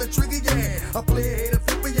 yeah. Pull a trigger, yeah. I play a hater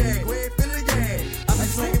flipper, yeah. Go ahead, fill it, yeah. I be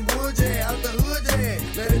slanging wood, yeah. Out the hood, yeah.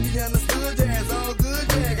 Let it be understood, yeah. It's all good,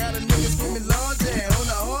 yeah. Got a nigga screaming large, yeah. On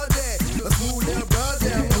the hard, yeah. A smooth down broad,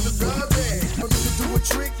 yeah. On the dub, yeah. I'm gonna do a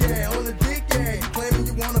trick, yeah. On the dick, yeah. You claiming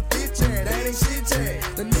you wanna fit, yeah. That ain't shit, yeah.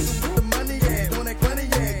 The nigga with the money, yeah. Don't act funny,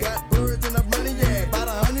 yeah. Got birds and I'm running, yeah. About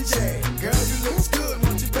 100, yeah. Girl, you looks good,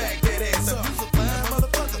 won't you back that ass up? You's a fine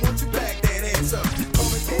motherfucker, won't you back that ass up? Call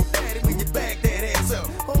me Big Daddy when you back that ass up.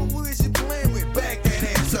 Oh, who is you playing with? Back that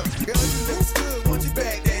ass up. Girl, you looks good, won't you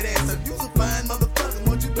back that ass up? You's a fine motherfucker,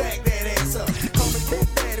 won't you back that ass up? Call me Big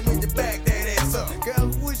Daddy when you back that ass up. Girl,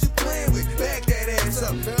 who is you playing with? Back that ass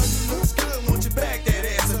up. Girl, you looks good, won't you back that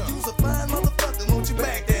ass up? You's a fine motherfucker, won't you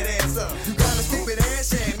back that ass up? You got a stupid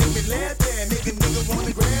ass, yeah, make me laugh, yeah. Make a nigga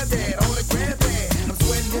wanna grab that, on the grab that. I'm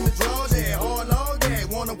sweating in the drawers, yeah, hard log, yeah.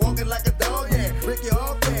 Wanna walk it like a dog, yeah. Break your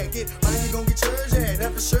off, yeah. Get mine, you gon' get yours, yeah.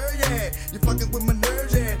 That for sure, yeah. You fucking with my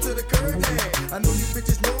nerves, yeah. To the curb, yeah. I know you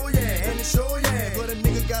bitches know, yeah. And it's sure, yeah. But a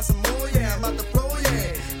nigga got some more, yeah. I'm out the floor,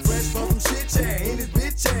 yeah. Fresh from some shit, yeah. In this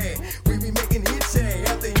bitch, yeah. We be making hits, yeah.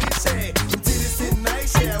 After hits, yeah. Them titties sitting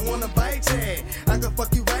nice, yeah. I wanna bite, yeah. I can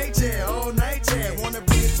fuck you right, yeah. All night, yeah. Wanna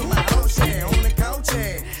bring it to my house, yeah. On the couch,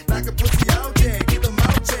 yeah. Knock a pussy out, yeah. Get them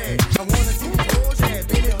out, yeah. I wanna see the floors, yeah.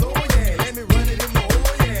 Bend it low, yeah. Let me run it in the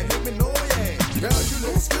hole, yeah. Make me know, yeah. Girl, you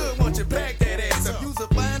looks good, won't you back that ass up? You's a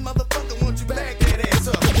fine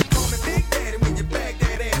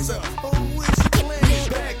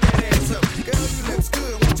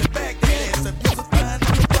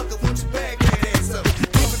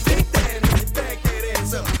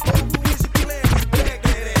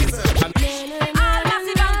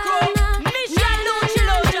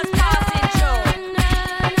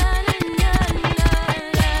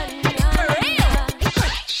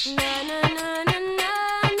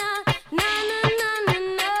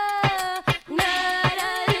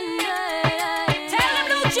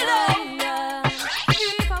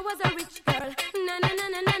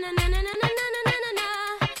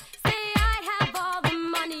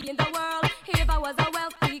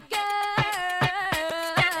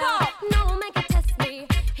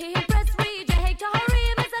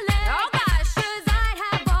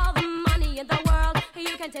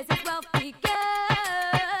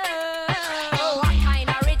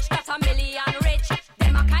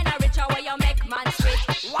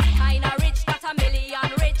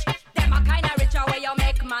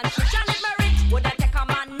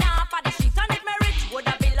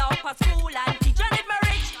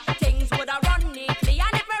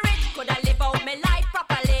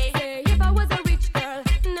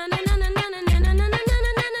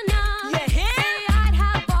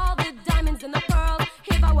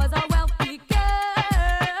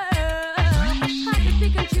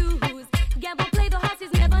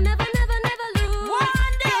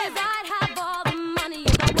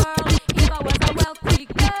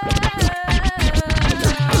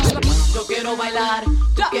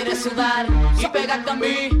sudar y pegarte a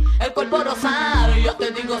mí, el cuerpo rosar. Yo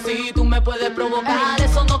te digo si tú me puedes provocar.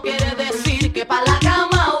 Eso no quiere decir que pa' la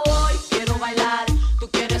cama voy. Quiero bailar, tú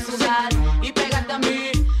quieres sudar y pegarte a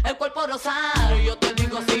mí, el cuerpo rosar. Yo te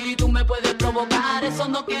digo si tú me puedes provocar. Eso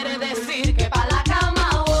no quiere decir que pa' la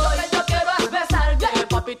cama voy. Lo que yo quiero es besarte,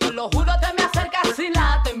 papi, te lo juro, te me acercas y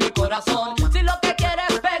late en mi corazón. Si lo que quieres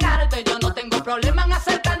es pegarte, yo no tengo problema en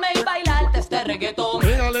acercarme y bailarte este reggaetón.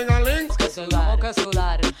 Que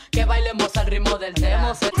sudar, que bailemos al ritmo del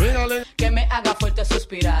tema, que me haga fuerte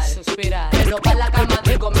suspirar, pero para la cama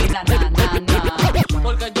digo mira na,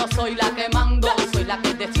 porque yo soy la que mando, soy la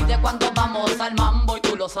que decide cuando vamos al mambo y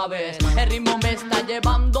tú lo sabes, el ritmo me está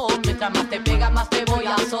llevando, mientras más te pega más te voy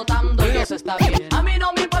azotando y eso está bien. A mí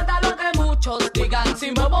no me importa lo que muchos digan,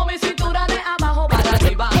 si muevo mi cintura de abajo para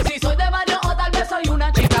arriba, si soy de barrio o tal vez soy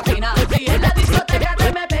una chica fina, si en la discoteca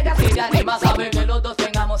te me pegas y te animas, saben que los dos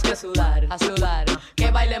tengamos que sudar, a sudar, que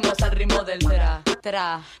bailemos al ritmo del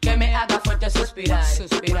tra, que me haga fuerte suspirar,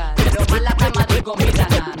 pero para la cama digo mira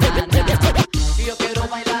na, si yo quiero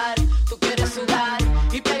bailar, tú quieres sudar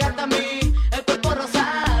y pegarte a mí, el cuerpo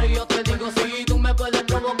rosar, yo te digo si tú me puedes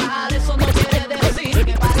provocar, eso no quiere decir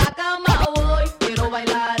que para la cama voy, quiero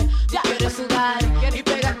bailar, ya quieres sudar y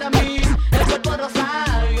pegarte a mí, el cuerpo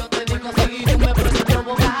rosar, yo te digo si tú me puedes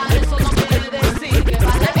provocar, eso no quiere decir que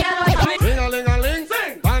para la cama Ring-a-ling-a-ling,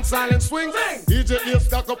 dance silent swing, DJ is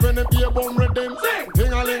stuck up in the beer bone rhythm.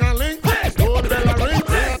 Ring-a-ling-a-ling, gold bell a ring,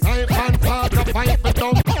 knife and fork a fight for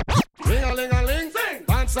dumb. Ring-a-ling-a-ling,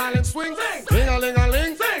 dance silent swing,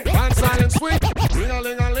 ring-a-ling-a-ling, dance silent swing,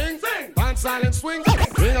 ring-a-ling-a-ling, dance silent swing,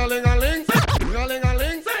 ring-a-ling-a-ling,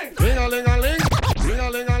 ring-a-ling-a-ling, ring-a-ling-a-ling,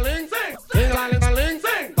 ring-a-ling-a-ling, ring-a-ling-a-ling,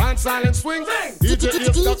 dance silent swing, DJ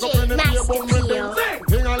is stuck up in the beer bone rhythm.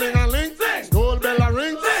 Ring-a-ling-a-ling, gold bell a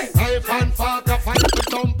ring, knife and fork a fight for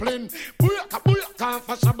dumpling. Can't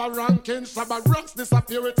for Shabba ranking, Shabba rocks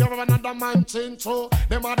disappear with you another man change. So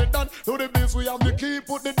them are the done to the biz, we have the key,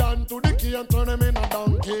 put the down to the key and turn them in a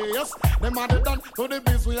donkey. Yes, them are the done to the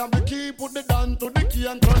biz, we have the key, put the down to the key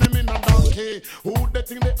and turn them in a donkey. Who they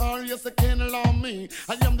think they are? Yes, they can't allow me.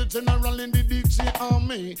 I am the general in the DJ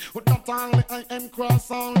army. With that only I am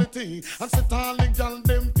cross all the T. And sit all the gal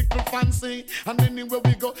them tickle fancy. And anywhere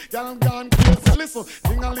we go, y'all gone crazy. Listen,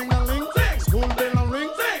 ding-a-ling-a-ling, school bell a ring,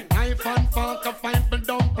 knife and fork a fight for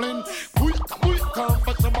dumpling. Come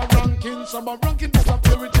for Shabba ranking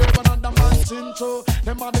disappear with you another man chin. So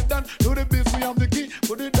them are the done to the biz, we have the key,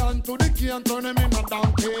 put it down to the key and turn them in a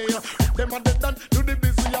donkey. Them are the done to the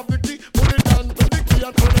biz, we have the key, put it down to the key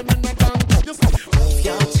and turn them in a donkey. Just if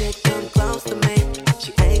your chick come close to me,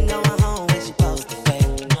 she ain't going home when she supposed to pay.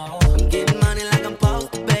 I'm getting money like I'm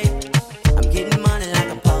supposed to pay. I'm getting money like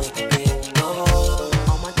I'm supposed to pay. Oh,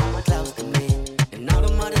 all my close to me, and all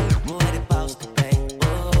the money boy they supposed to pay.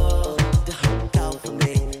 Oh, go for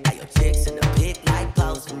me. How your chicks in the pit like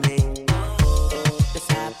pose for me. That's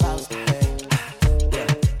how I'm supposed to pay. Yeah,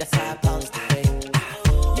 that's how I'm supposed to pay.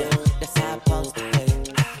 Yeah, that's how I'm supposed to pay.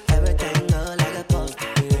 Everything look like I'm supposed to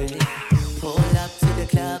pay. Pull up to the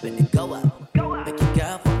club and then go up. Make your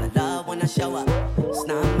girl fall in love when I show up. It's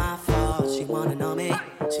not my fault, she wanna know me.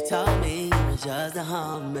 She told me you was just a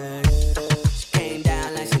hummer. She came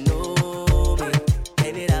down like she knew me.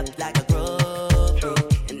 Gave it up like a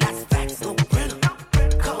groupie. And that's facts, no printer.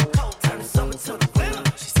 Cold, turn the summer to the winter.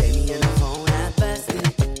 She saved me in the phone at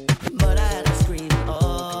bestie, but I had to scream,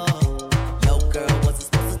 oh. Yo, girl, wasn't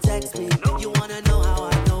supposed to text me. You wanna know how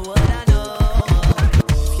I know what I know?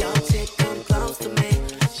 If your chick come close to me,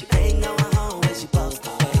 she ain't going home when she supposed to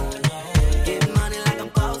pay. I'm getting money like I'm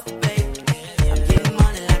supposed to pay. I'm getting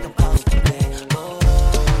money like I'm supposed to pay. Oh,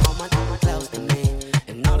 all my close to me,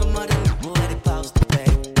 and all the money boy they supposed to pay.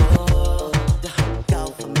 Oh, go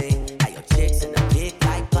for me. How your chicks in the pit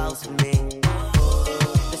like pose for me.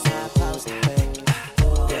 That's how I'm supposed to pay.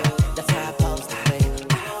 Yeah, that's how I'm supposed to pay.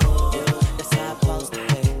 Yeah, that's how I'm supposed to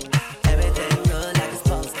pay. Everything good like it's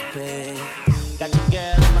supposed to pay. Got your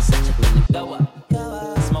girl in my section, go up.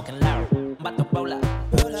 Smoking loud, about to roll up.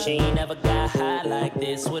 She ain't never got high like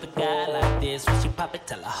this with a guy like this. When she pop it,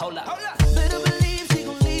 tell her hold up. Better believe she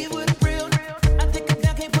gon' leave with a real. I think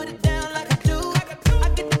I can't put it down like I do. I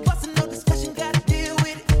get the boss and no discussion, gotta deal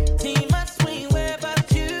with it. Team must swing, where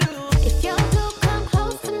about you? If your dude come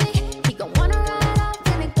close to me, he gon' wanna ride off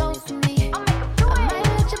and it goes for me. I might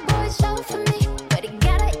let your boy show for me, but he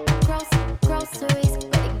gotta eat groceries,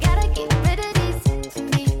 but he gotta get rid of these for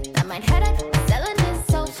me. I might head up selling his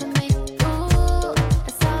soul for me. Ooh,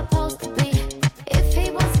 that's how it's supposed to be. If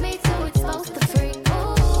he wants me to expose the freak,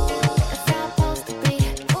 ooh, that's how it's supposed to be.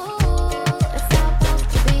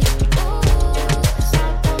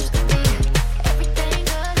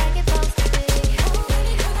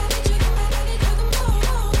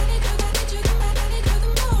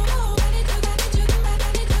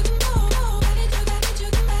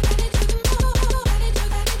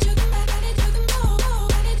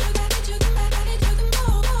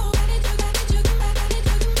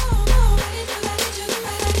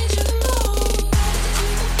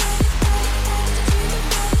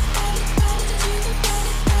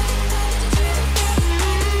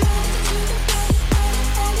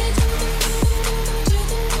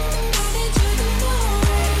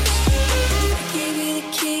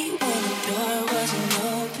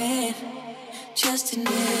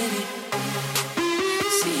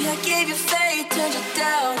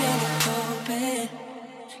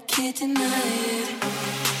 can't deny it.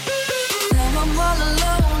 Now I'm all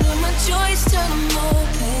alone and my joys turn them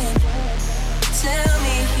open. Tell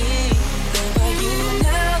me, where are you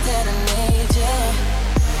now that I need you?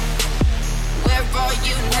 Where are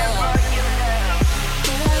you now?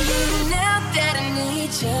 Where are you now that I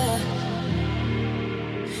need you?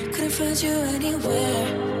 Couldn't find you anywhere.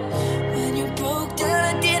 When you broke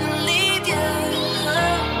down, I didn't leave you.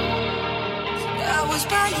 I was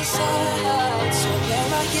by your side. So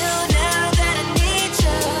where are you now that I need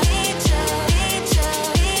you? Need you, need you,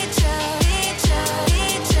 need you,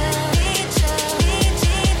 need you, need you, need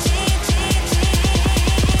you, need you.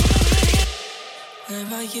 Where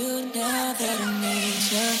are you now that I need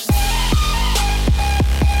you?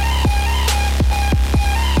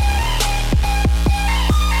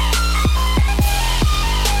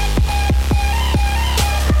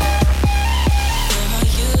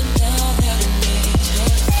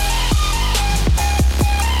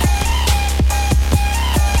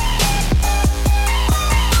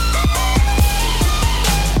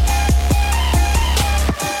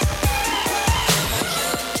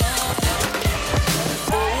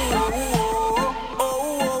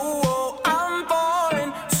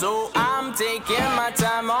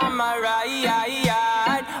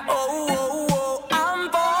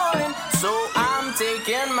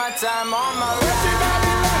 Time on my ride.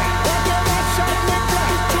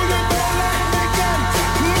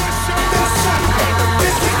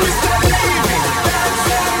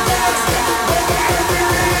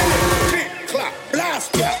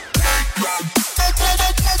 Blast ya!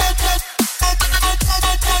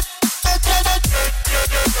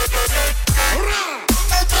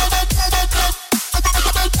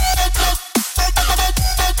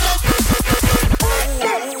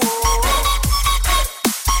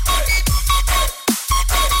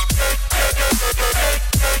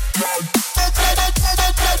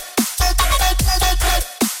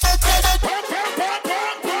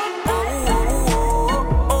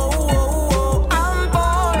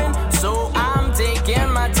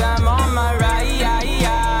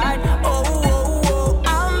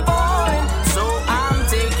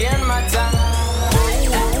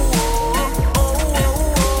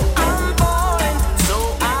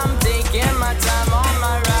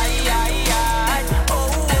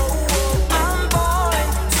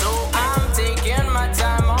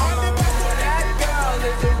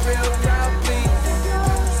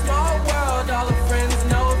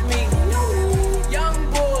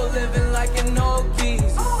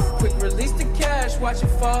 Watch it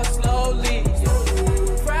fall slowly.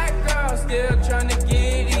 Frat girl still trying to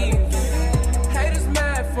get in. Haters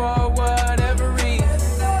mad for whatever reason.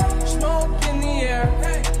 Smoke in the air,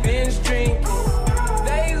 binge drink.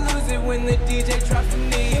 They lose it when the DJ drops the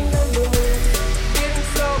knee. Getting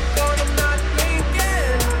so cold, I'm not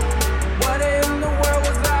thinking. What in the world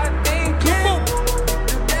was I thinking?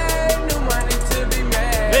 Today, new money to be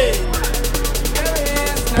made. Hey.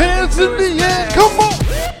 Hands in the air, come on.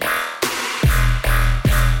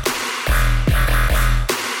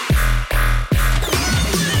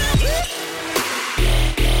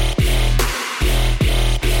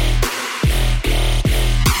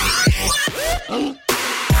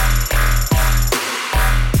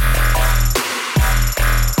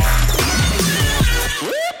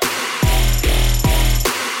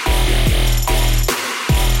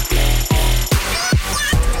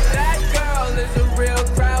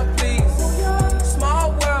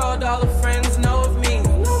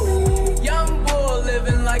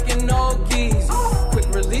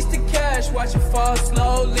 Watch it fall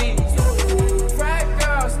slowly. Frat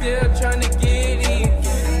girl still trying to get in.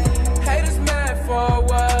 Haters mad for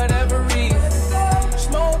whatever reason.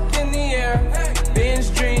 Smoke in the air, binge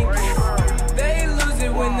drink. They lose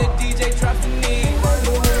it when the DJ drops the knee.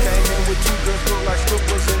 Came in with two girls look like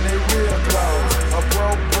strippers in their real clothes. A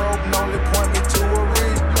broke, only point me to a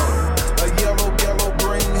reason. A yellow,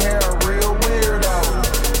 green hair, real weirdo.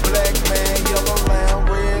 Black man, yellow lamb,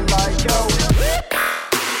 red like yo.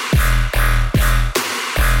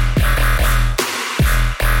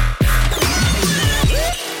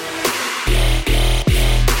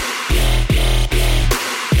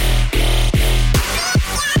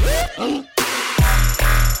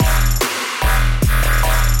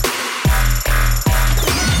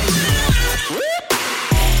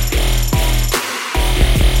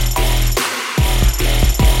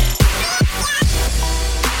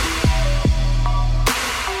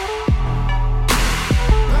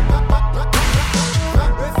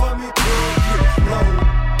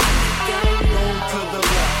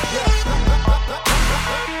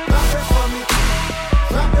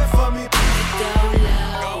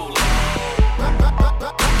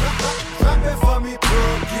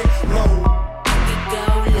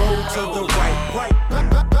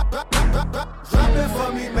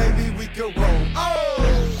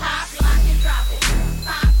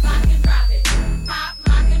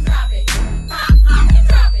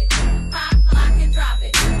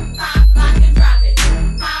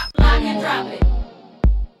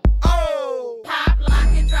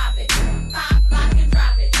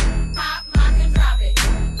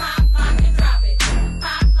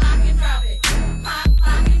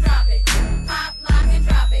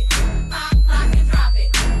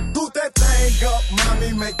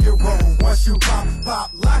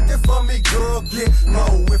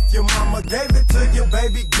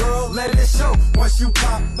 you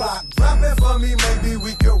pop, lock, drop it for me, maybe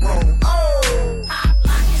we can roll. Oh! Pop,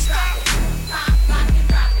 lock, and drop it. Pop, lock, and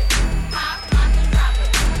drop it. Pop, lock, and drop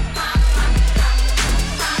it. Pop, lock, and drop it.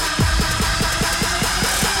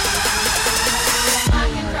 Pop,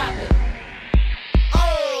 lock, and drop it.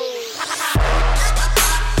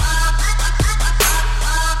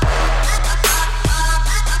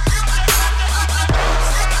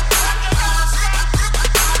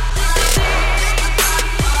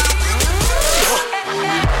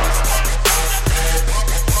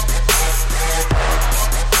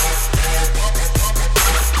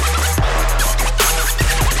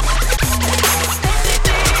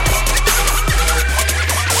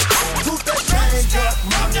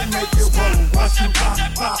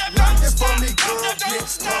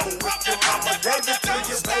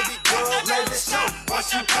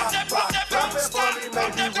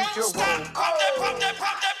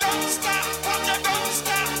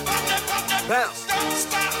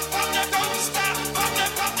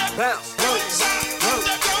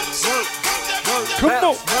 Come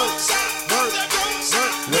on.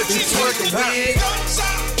 Let me twerk a wig.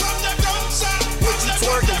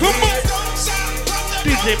 Come on.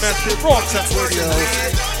 DJ Master, Raw Tech Radio,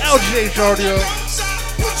 LJH Audio.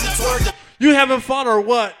 You having fun or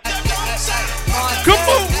what? Come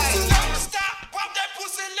on.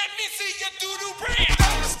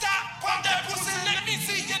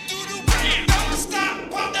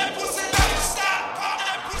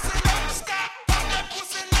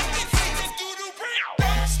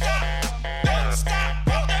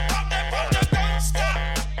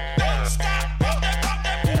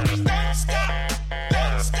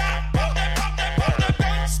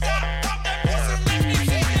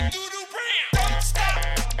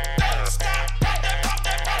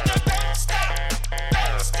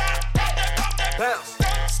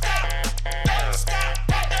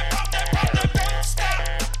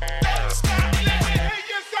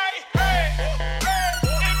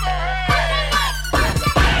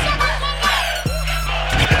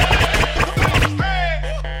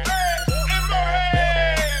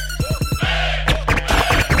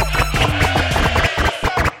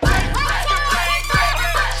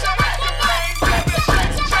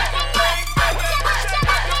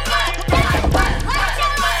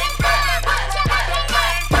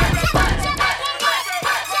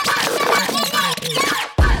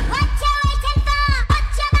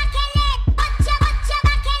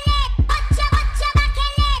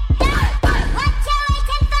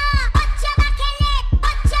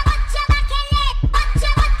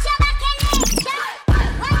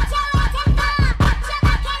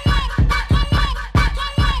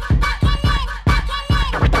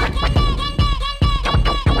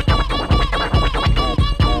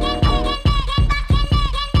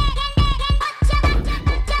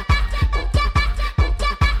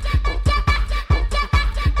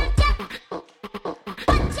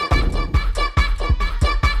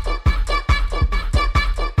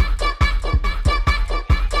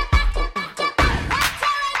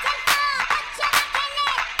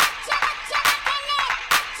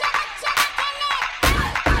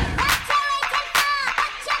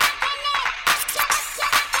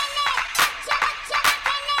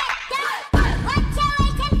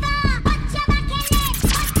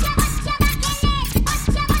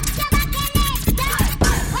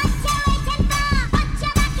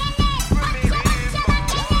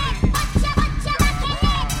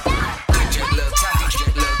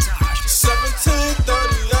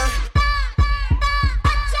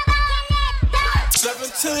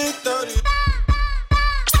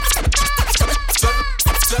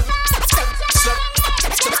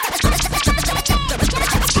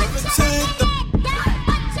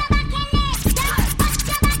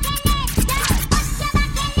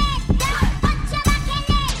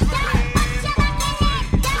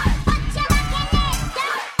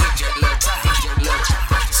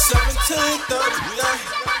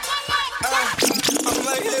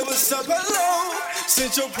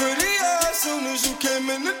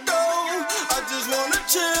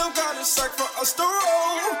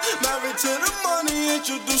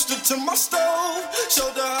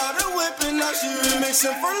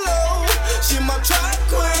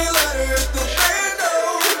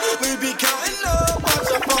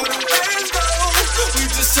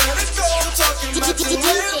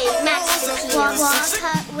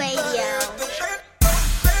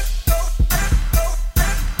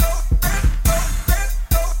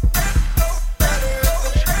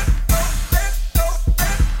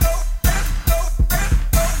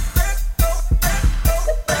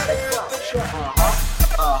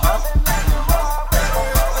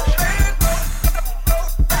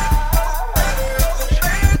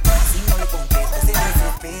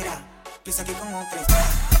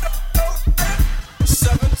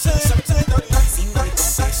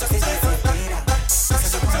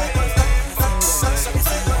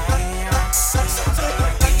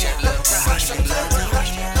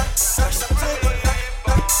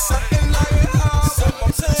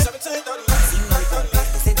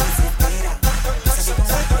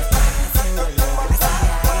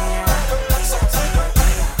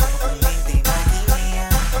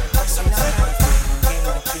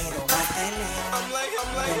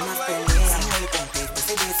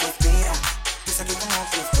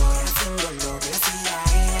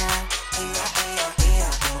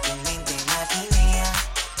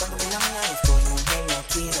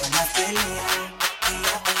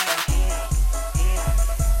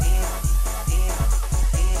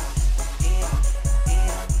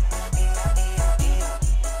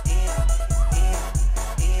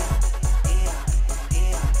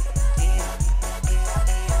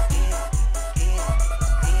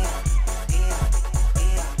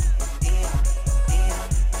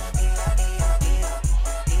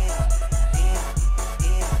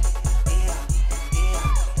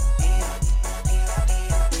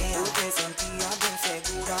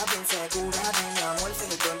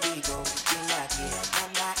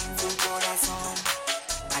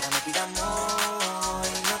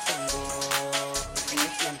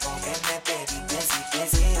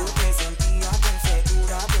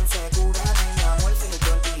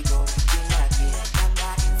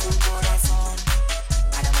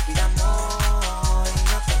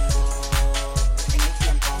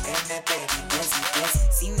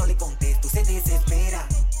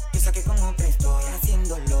 como te estoy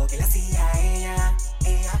haciendo lo que le hacía a ella.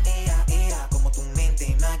 Ella, como tu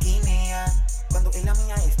mente maquinea. Cuando en la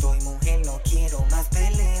mía estoy, mujer, no quiero más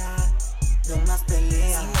pelea. No más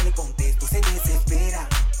pelea. Si no le contesto, se desespera.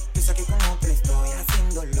 Piensa que como te estoy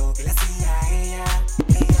haciendo lo que le hacía a ella.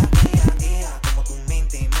 Ella, como tu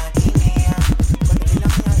mente maquinea. Cuando en la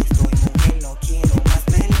mía estoy, mujer, no quiero más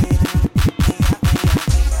pelea.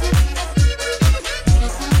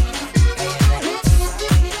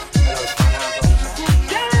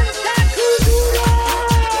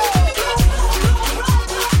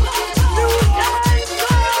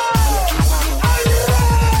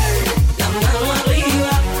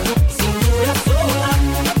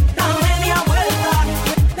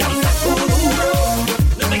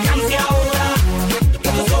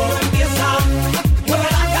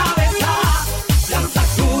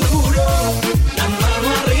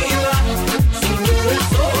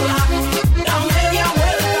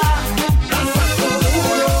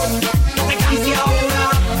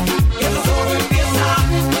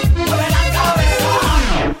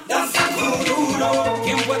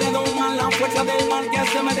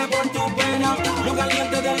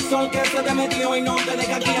 Que se te metió y no te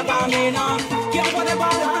deja aquí a camina. ¿Quién puede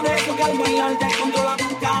parar eso que al bailar te controla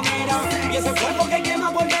tu cadera? Y ese cuerpo que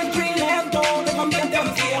quema por dentro y lento te convierte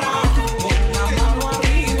en fiera. Con la mano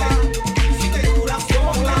arriba, cintura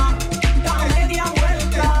sola, da media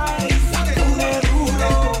vuelta y sacude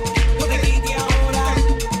duro. No te quites ahora,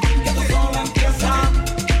 que tú solo empieza.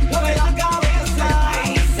 Mueve la cabeza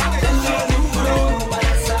y sacude duro.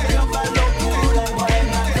 Para salir para locura,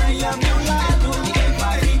 morena, estrella a mi lado.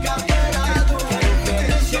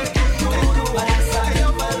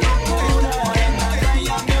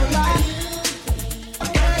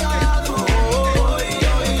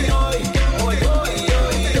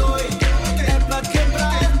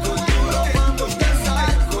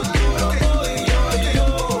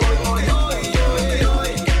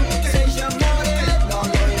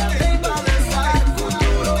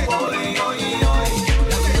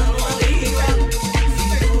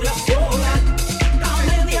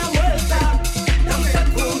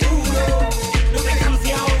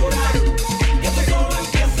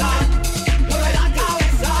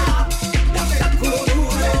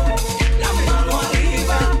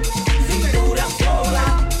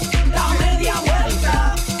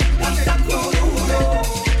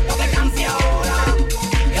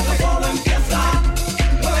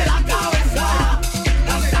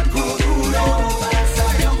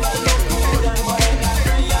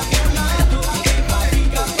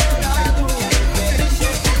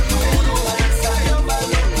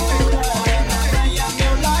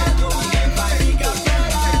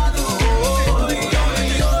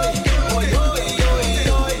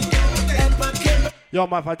 Y'all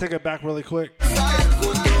mind if I take it back really quick?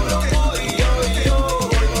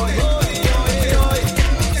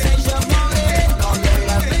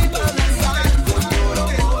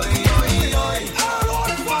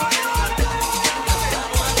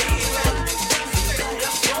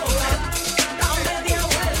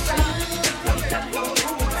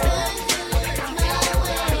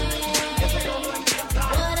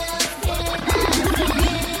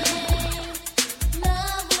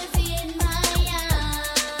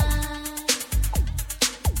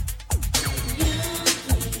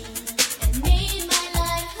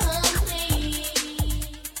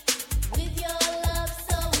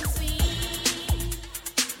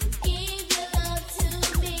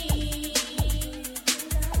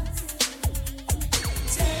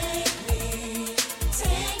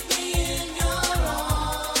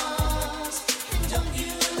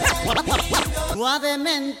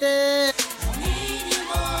 Suavemente.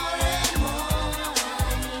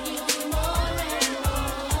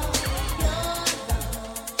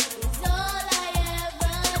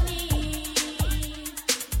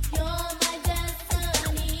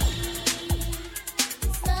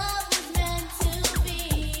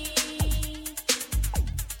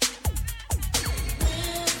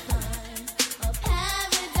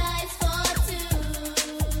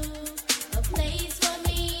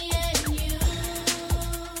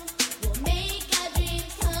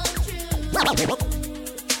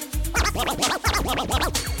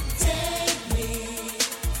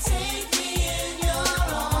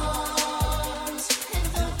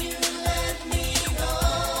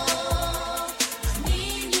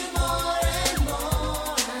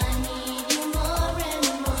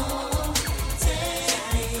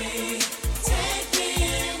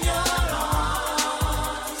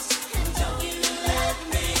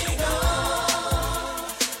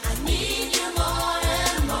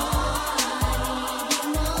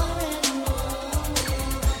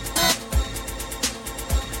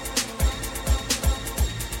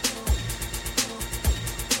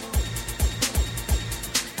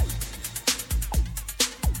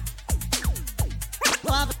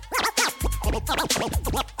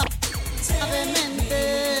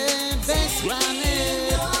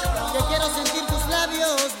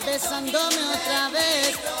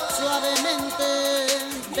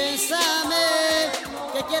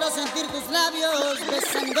 sentir tus labios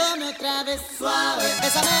besándome otra vez. Suave,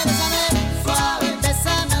 bésame, bésame, suave,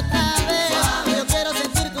 bésame otra vez. Suave, yo quiero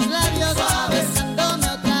sentir tus labios besándome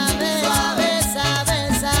otra vez. Suave, besa,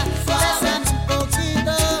 besa, bésame un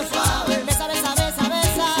poquito. Suave, besa, besa, besa,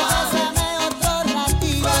 besa, bésame otro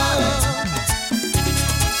ratito.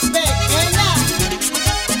 Pequeña,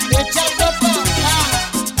 echa topo.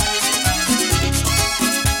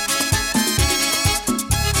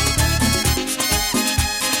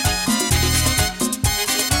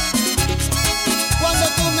 Cuando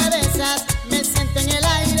tú me besas, me siento en el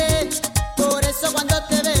aire. Por eso cuando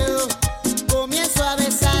te veo, comienzo a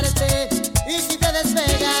besarte. Y si te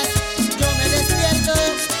despegas, yo me despierto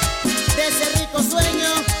de ese rico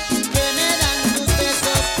sueño que me dan tus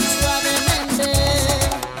besos suavemente.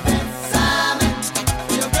 Bésame,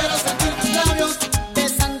 yo quiero sentir tus labios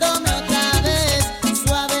besándome otra vez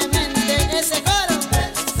suavemente. Ese coro,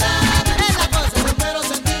 bésame, es la cosa. Yo quiero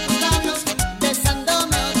sentir tus labios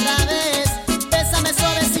besándome otra vez. Bésame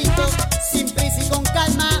suavecito, sin prisa y con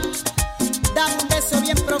calma. Dame un beso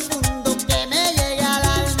bien profundo que me llega al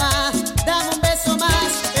alma. Dame un beso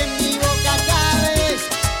más, en mi boca cabe.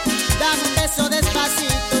 Dame un beso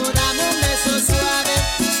despacito, dame un beso suave,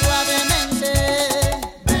 suavemente.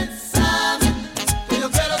 Bésame, que yo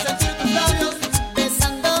quiero sentir tus labios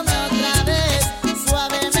besándome otra vez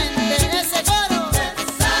suavemente. Ese coro,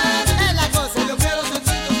 bésame, es la cosa. Yo quiero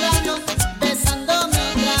sentir tus labios besándome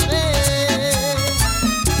otra vez.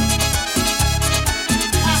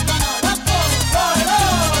 Hasta no, loco, cógelo,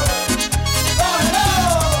 cógelo.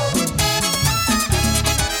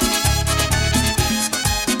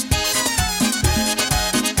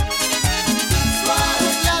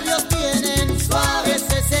 Suaves labios tienen, suave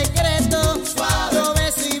ese secreto, suave. Lo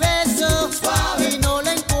beso y beso, suave y no lo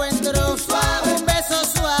encuentro, suave. Un beso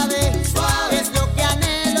suave, suave es lo que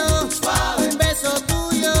anhelo, suave. Un beso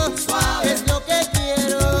tuyo, suave es lo que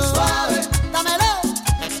quiero, suave. Dámelo.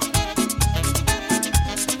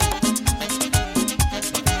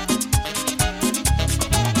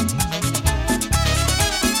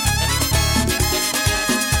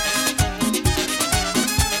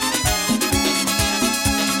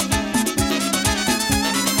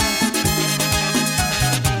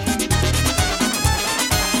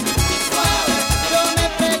 Yo me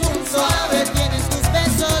pregunto, suave, tienen tus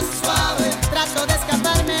besos, suave. Trato de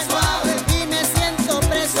escaparme, suave, y me siento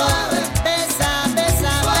preso. Suave, besa,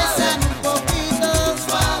 besa, bésame un poquito.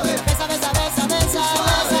 Suave, besa, besa, besa, besa,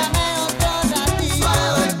 bésame otro ratito.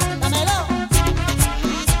 Suave, dámelo.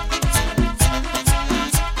 Bésame,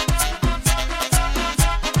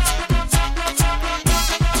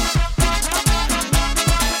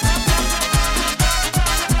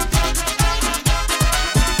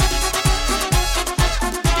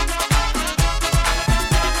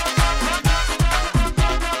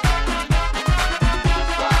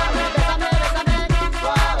 bésame,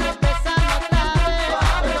 suave, bésame otra vez.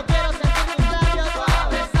 Suave, yo quiero sentir tus labios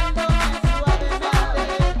suave, besándome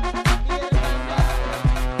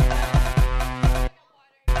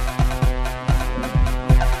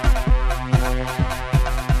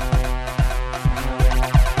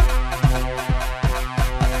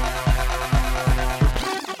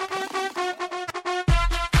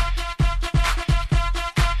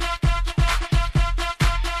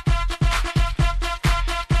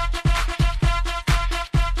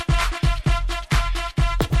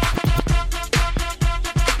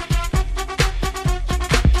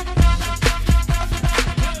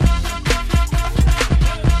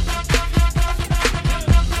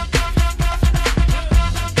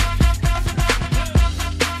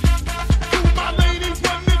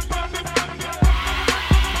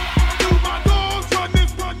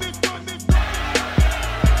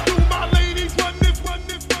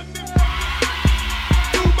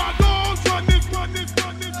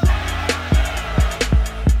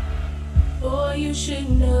Boy, you should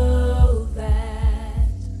know that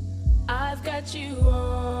I've got you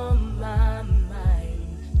on my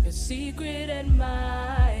mind, your secret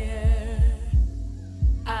admirer.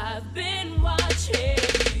 I've been watching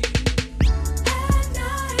you. At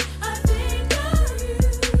night, I think of you.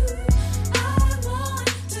 I want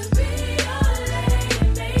to be your lady,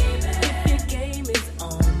 baby. If your game is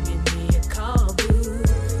on, give me a call, boo.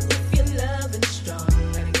 If you're loving strong,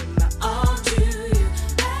 gotta give my all to you.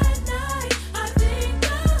 At night, I think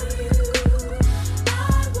of you.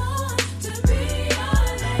 I want to be your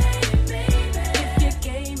lady, baby. If your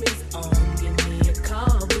game is on, give me a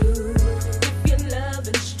call,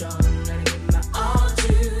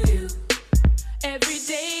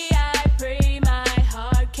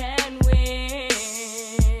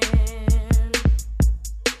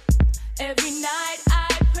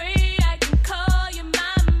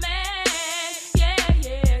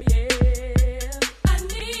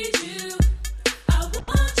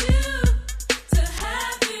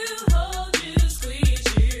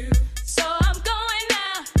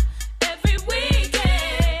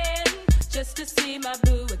 my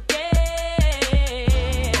blue again.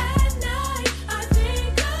 At night, I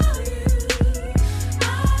think of you. I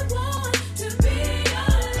want to be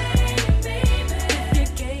your lady, baby. If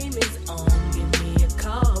your game is on, give me a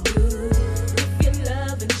call, blue. If you're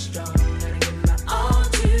loving strong, gotta give my all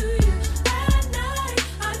to you. At night,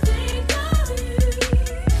 I think of you.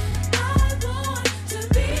 I want to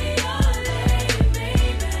be your lady,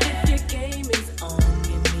 baby. If your game is on,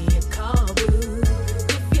 give me a call, blue.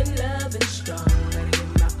 If you're loving strong, gotta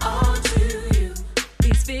give my all to you.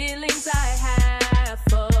 These feelings I have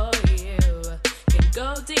for you can go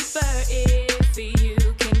deeper if you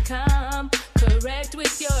can come correct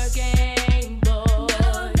with your game, boy.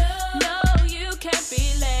 No, you can't be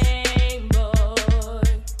lame, boy.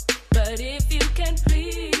 But if you can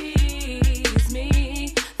please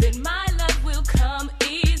me, then my love will come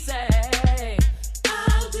easy.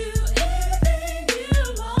 I'll do anything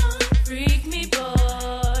you want. Freak me,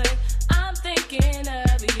 boy. I'm thinking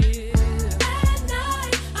of you. At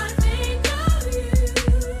night, I think of you.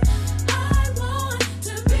 I want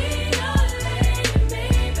to be your lady,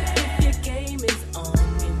 baby. If your game is on,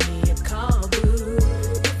 give me a call, boo.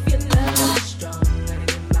 If your love is strong, gotta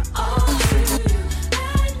give my all to you.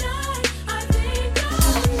 At night, I think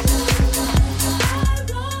of you. I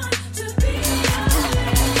want to be your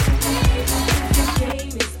lady, baby. If your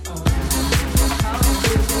game is on, give me a call,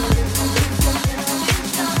 boo. If your love is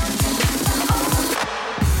strong,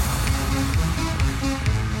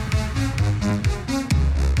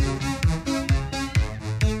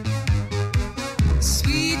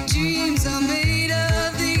 Sweet dreams are made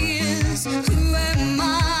of these. Who am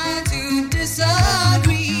I to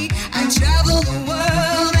disagree? I travel the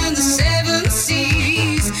world and the seven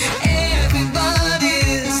seas.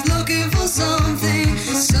 Everybody's looking for something.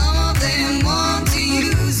 Some of them want to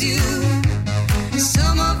use you.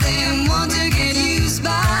 Some of them want to get used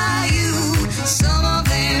by you. Some of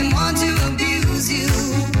them want to abuse you.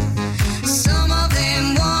 Some of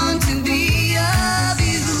them want to be of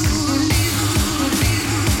you.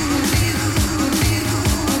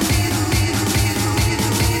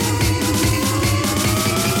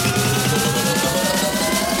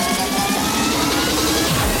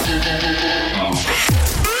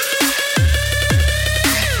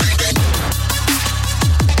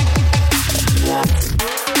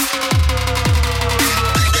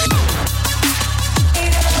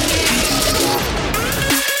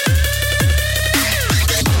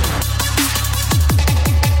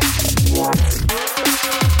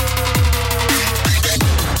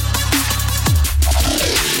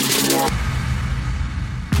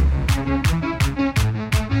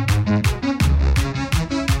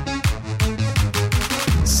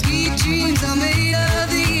 Sweet dreams are made of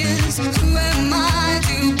these. Who am I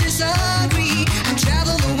to disagree? I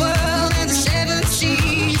travel the world and the seven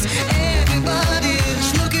seas. Everybody's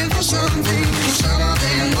looking for something. Some of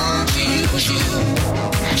them want to use you.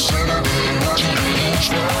 Some of them want to be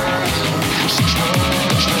used by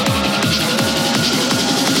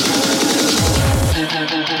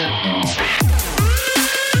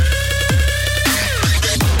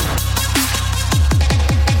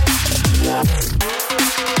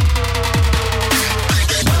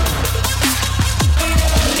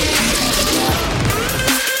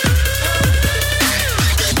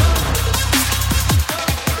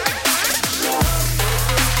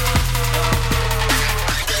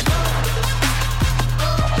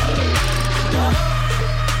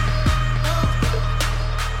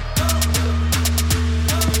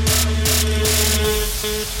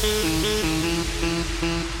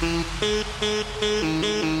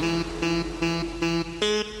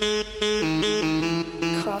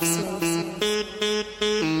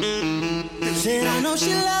Said I know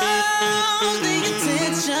she loves the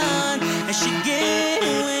attention and she get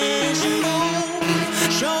it when she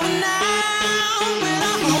moves. Showing out with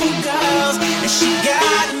her homegirls and she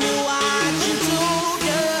got me watching too,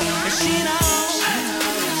 yeah. And she knows,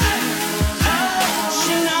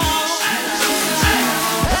 she knows,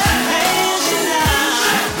 hey, she knows,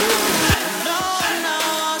 no,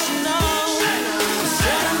 she knows.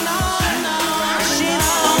 Said I know, she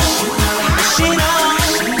knows, she knows.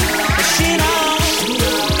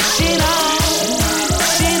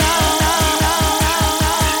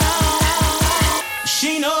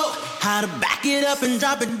 She know how to back it up and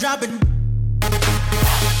drop it, drop it.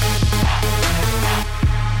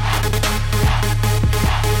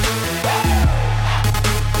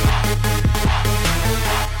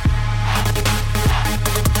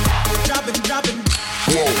 Drop it, drop it.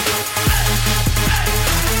 Whoa.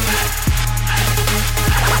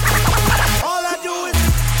 All I do is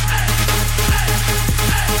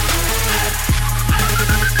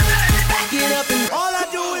back it up and all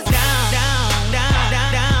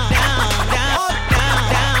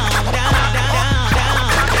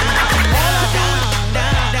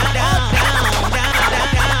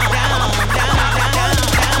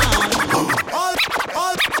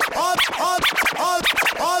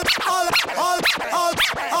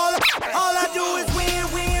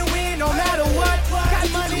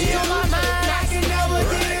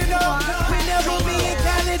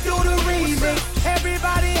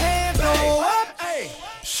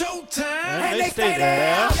showtime. And they stay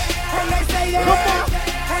there. And they stay there. Come on.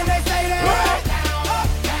 And they stay there.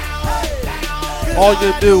 All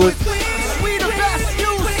you do is We the best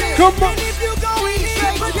music. come on. If you go easy,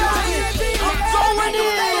 I'm going in.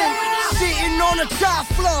 Sitting on the top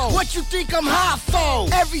floor. What you think I'm hot for?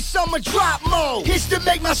 Every summer drop mode. Hits to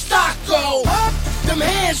make my stock go up. Them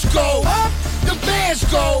hands go up. Them bands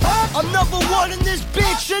go up. I'm number one in this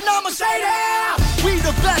bitch and I'ma say that. We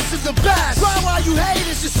the best of the best. Cry while you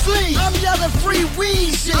haters asleep. I'm yelling free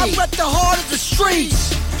Weezy. I rep the heart of the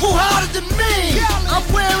streets. Who harder than me? I'm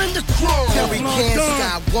wearing the crown. We can't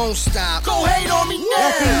stop, won't stop. Go hate on me now.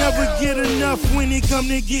 I can never get enough when it come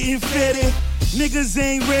to getting fetty. Niggas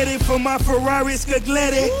ain't ready for my Ferrari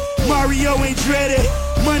Scaglietti. Mario ain't dreaded.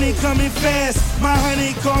 Money coming fast. My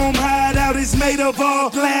honeycomb hideout is made of all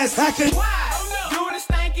glass. I can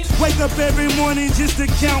wake up every morning just to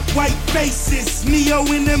count white faces. Neo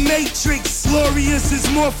in the Matrix, glorious as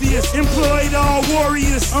Morpheus. Employed all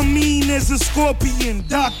warriors, I'm mean as a scorpion.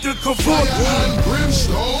 Dr. Kevorkian.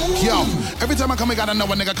 Yo, every time I come, I gotta know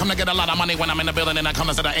a nigga come to get a lot of money. When I'm in the building and I come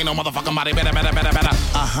to say there ain't no motherfucking body. Better.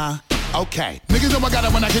 Okay. Niggas know I got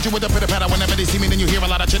it when I hit you with the pitter patter. Whenever they see me, then you hear a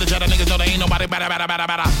lot of chitter chatter. Niggas know there ain't nobody better.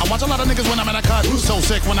 I watch a lot of niggas when I'm in a cut. So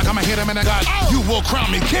sick when I come and hit them in the gut. You will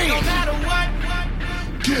crown me king. No matter what.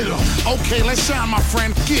 Get up. Okay, let's shine, my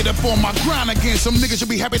friend. Get up on my grind again. Some niggas should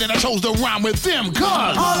be happy that I chose to rhyme with them.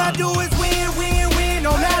 Cause all I do is win,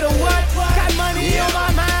 no matter what. Got money on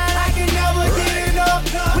my mind, I can never get enough.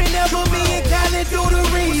 Whenever me and Khaled do the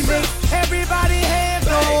remix, everybody hands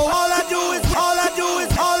go. All I do is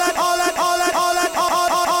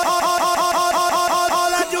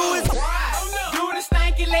do the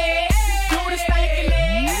stanky leg, do the stanky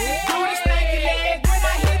leg, do the stanky leg. When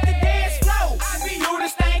I hit the dance floor, I be do the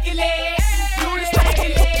stanky leg, do the stanky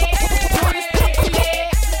leg, do the stanky leg.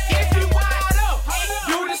 If you wild up,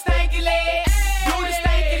 do the stanky leg, do the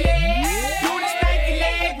stanky leg, do the stanky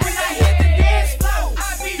leg. When I hit the dance floor, I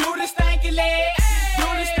be do the stanky leg, do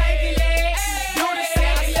the stanky leg, do the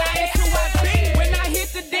stanky leg. So I be when I hit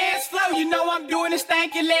the dance floor, you know I'm doing the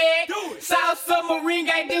stanky leg. South submarine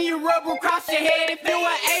gang, then you rub across your head. If you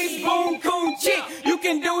an ace boom coon chick, you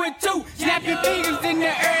can do it too. Snap your fingers in the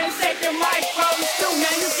air and shake your microphones too.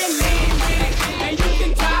 Now you can lean with it and you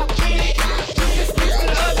can talk with it. You can switch to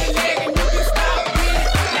the other leg and you can stop with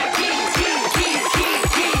it. Now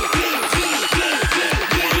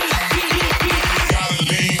gotta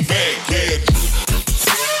lean back, kid.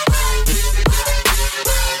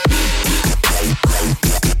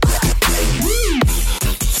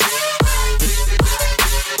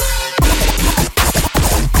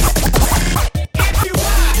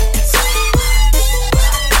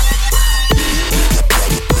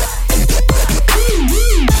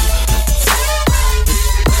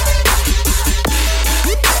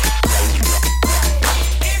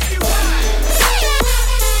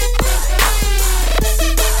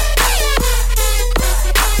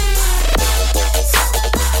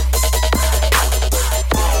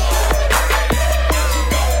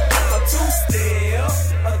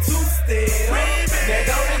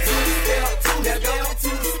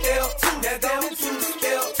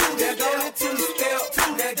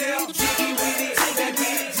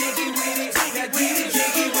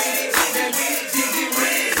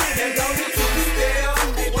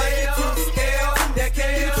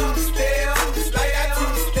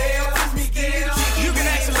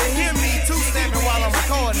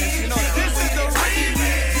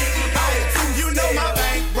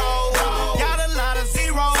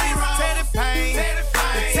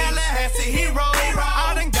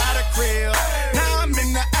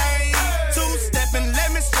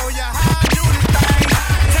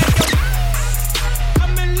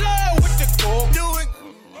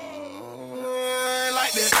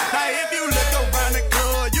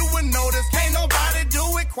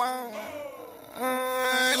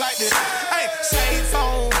 Like this. Hey, shades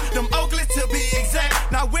on, them Oakley to be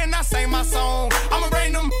exact. Now when I sing my song, I'ma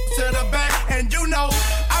bring them to the back. And you know,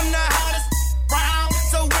 I'm the hottest round.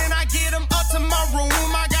 So when I get them up to my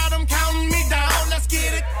room, I got them counting me down. Let's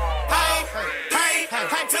get it.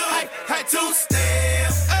 Hey,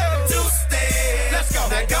 two-step, two-step. Let's go.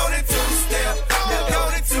 Now go to two-step. Now go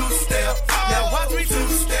to two-step. Now watch me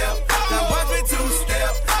two-step. Now watch me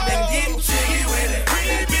two-step. And get jiggy with it.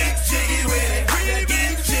 Get jiggy with it.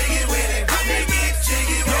 Get jiggy with it. Get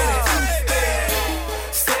jiggy with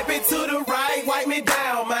it. Step it to the right, wipe me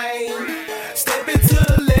down, man.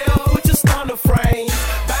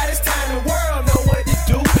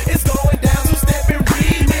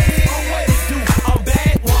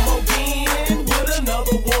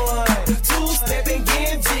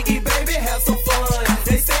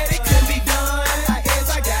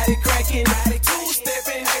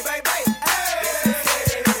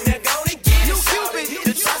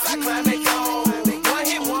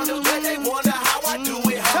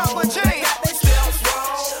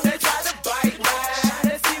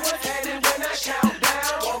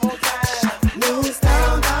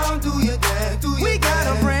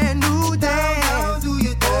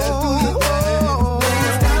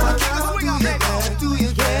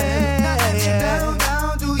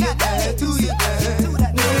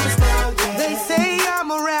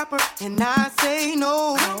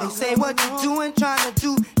 what you doing, trying to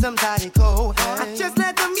do somebody cold. I just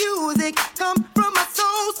let the music come from my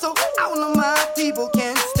soul, so all of my people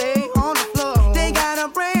can stay on the floor. They got a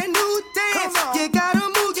brand new dance, you gotta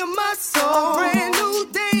move your muscle. A brand new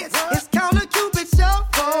dance, it's called a Cupid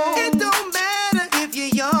Shuffle. It don't matter if you're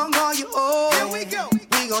young or you're old. Here we go.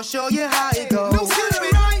 We gon' show you how it goes. To the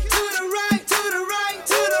right, to the right, to the right,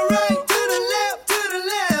 to the right, to the left, to the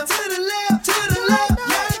left, to the left, to the left.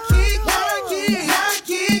 Now kick, now kick, now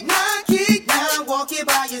kick, now kick. Now walk it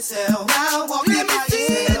by yourself. Now walk it by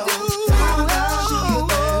yourself.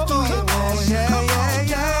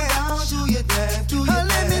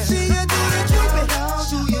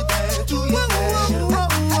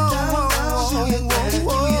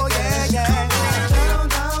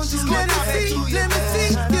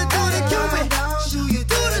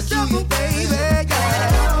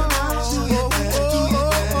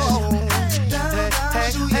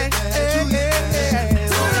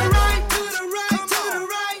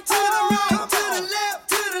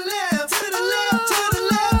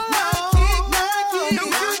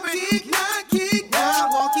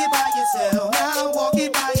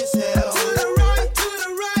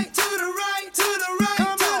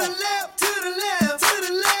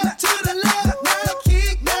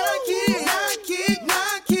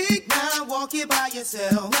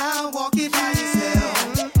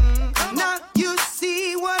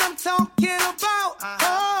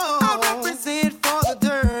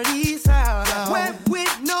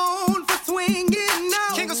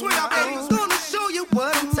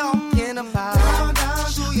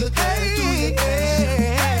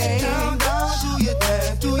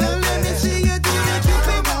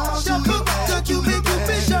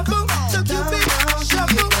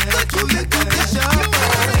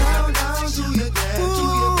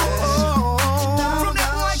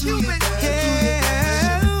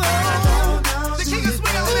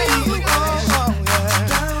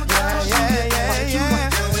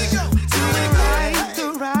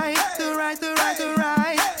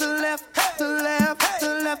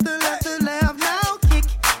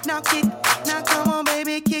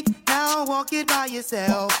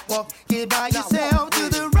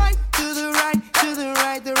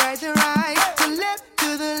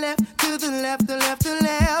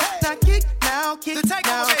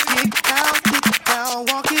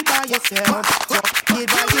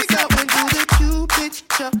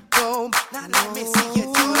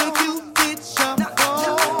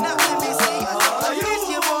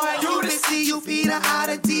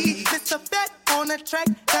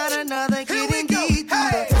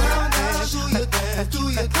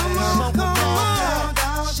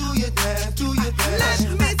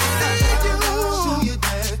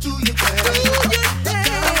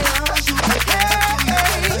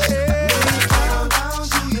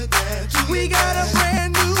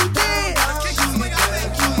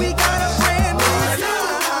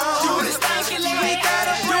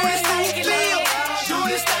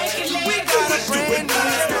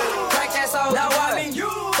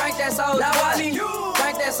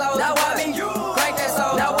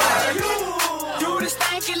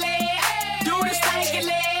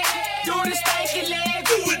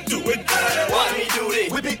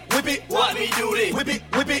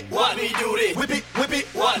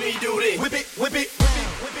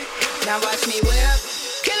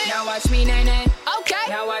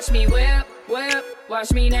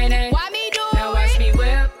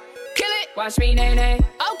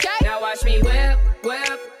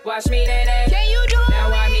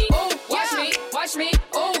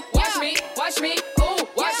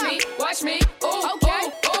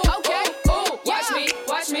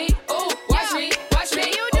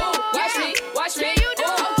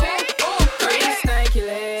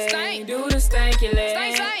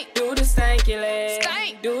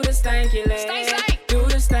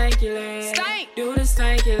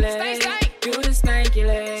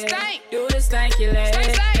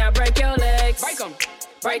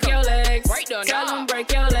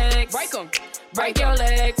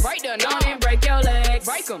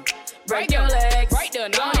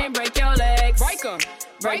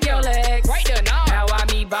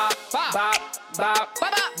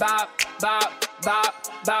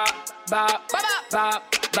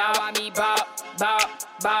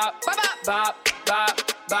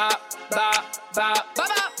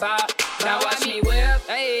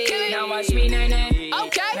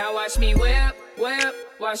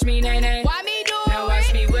 Watch me, nay, nay. Why me do now it?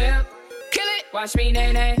 Watch me whip. Kill it. Watch me,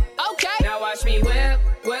 nay, nay. Okay. Now watch me whip,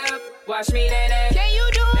 whip. Watch me, nay, nay. Can you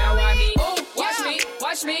do now it? Now watch me. Ooh, watch me.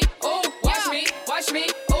 Watch me. Ooh, watch me. Watch me.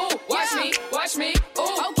 Ooh, watch me. Watch me.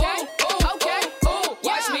 Ooh, okay. Ooh, okay. Ooh,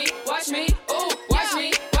 watch me. Watch me. Ooh, watch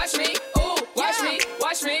me. Watch me.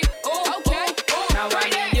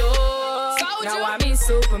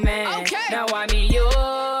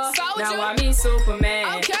 me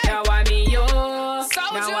Superman. Okay. Now I me yours.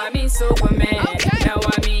 Soldier. Now I me Superman. Okay. Now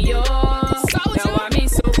I me yours. Soldier. Now I me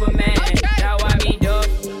Superman. Okay. Now I me Duff.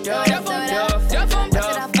 Duff. Duff 'em, Duff. Duff 'em, Duff.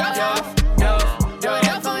 Duff 'em, Duff. Duff. Duff.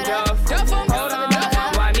 Duff 'em, Duff. Duff 'em, Hold on.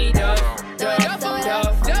 Now I me Duff. Duff. Duff.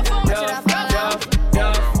 Duff. Duff 'em, Duff. Duff.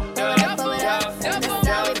 Duff. Duff.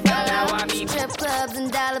 Now I me Strip clubs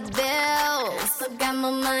and dollar bills. Still got my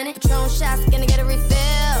money. Patron shots, gonna get a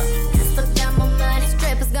refill. Still got my money.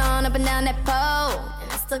 Strippers going up and down that pole.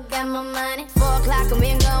 And I still got my money. 4 o'clock and we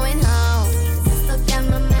ain't going home. I still got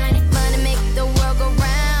my money. Money make the world go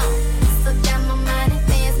round. Still got my money.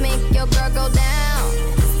 Fans make your girl go down.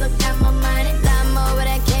 Still got my money. Lot more where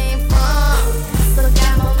that came from. Still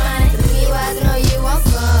got my money. The P-Wise know you want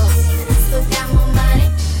some. Still got my money.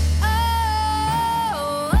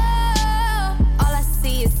 All I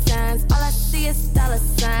see is signs. All I see is dollar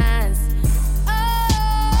signs.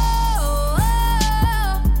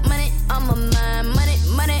 Money on my mind.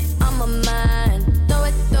 Money on my mind. Throw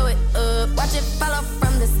it up. Watch it fall off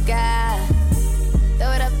from the sky.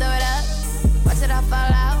 Throw it up. Watch it all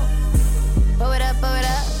fall out. Pull it up.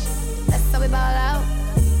 That's how we ball out.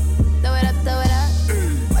 Throw it up.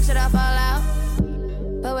 Watch it all fall out.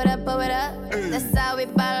 Pull it up. That's how we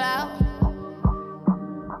ball out.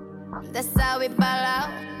 That's how we ball out.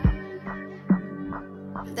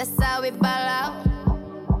 That's how we ball out.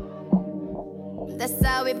 That's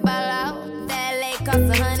how we ball out. That lake cost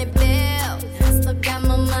 $100 bills. Still got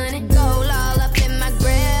my money. Gold all up in my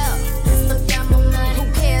grill. Still got my money. Who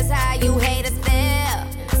cares how you haters feel?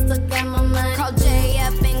 Still got my money. Call Jay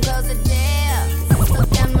up and close the deal. Still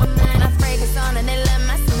got my money. My fragrance on and they love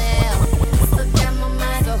my smell. Still got my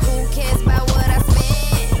money. So who cares about what I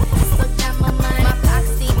spend? Still got my money. My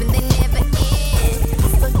pockets deep and they never end.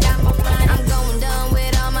 Still got my money. I'm going dumb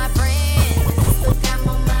with all my friends. Still got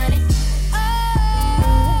my money.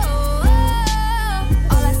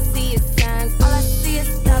 All I see is signs. All I see is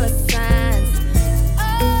dollar signs.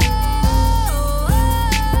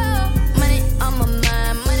 Money on my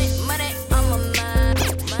mind. Money on my mind.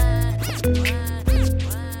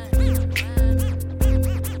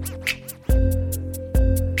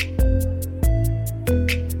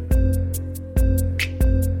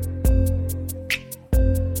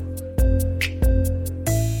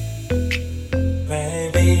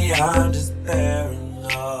 Baby, I'm just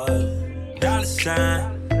paranoid. Dollar sign.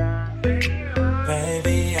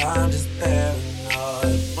 Baby, I'm just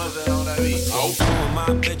paranoid. Two of my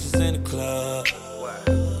bitches in the club,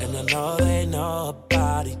 and I know they know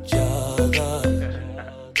about each other.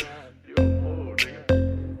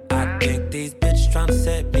 I think these bitches tryna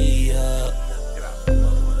set me up.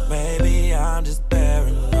 Maybe I'm just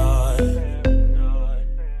paranoid.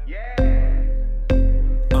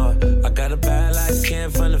 I got a bad light skin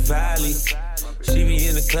from the valley. She be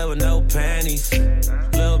in the club with no panties.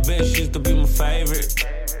 Little bitch used to be my favorite,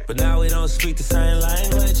 but now we don't speak the same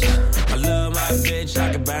language. I love my bitch,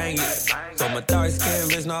 I can bang it. So my dark skin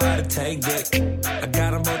bitch know how to take dick. I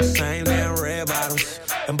got them both the same damn red bottoms,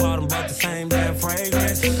 and bought them both the same damn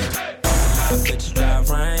fragrance. My bitches drive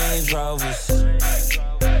Range Rovers.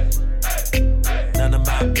 None of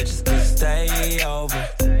my bitches can stay over.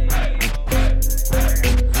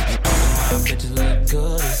 My bitches look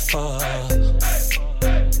good as fuck.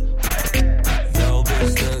 Yo,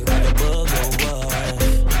 bitch look like a booger wolf.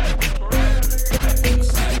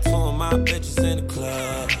 See two of my bitches in the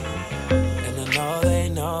club, and I know they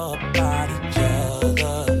know about each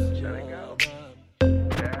other.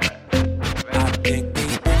 I think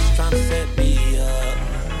these bitches tryna set me up.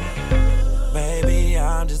 Maybe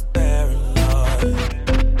I'm just paranoid.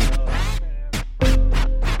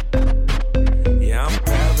 Yeah, I'm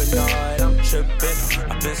paranoid, I'm tripping.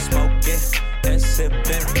 I've been smoking and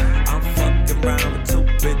sipping. I'm fucking around with 2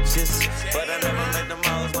 bitches, but I never make the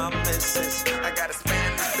most my missus. I gotta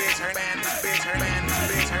span this bitch, her man, this bitch, her man, this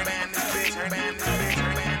bitch, her man, this bitch, her man, this bitch,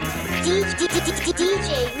 her man, this bitch. DJ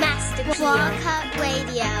Master Blog Hut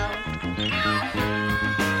Radio.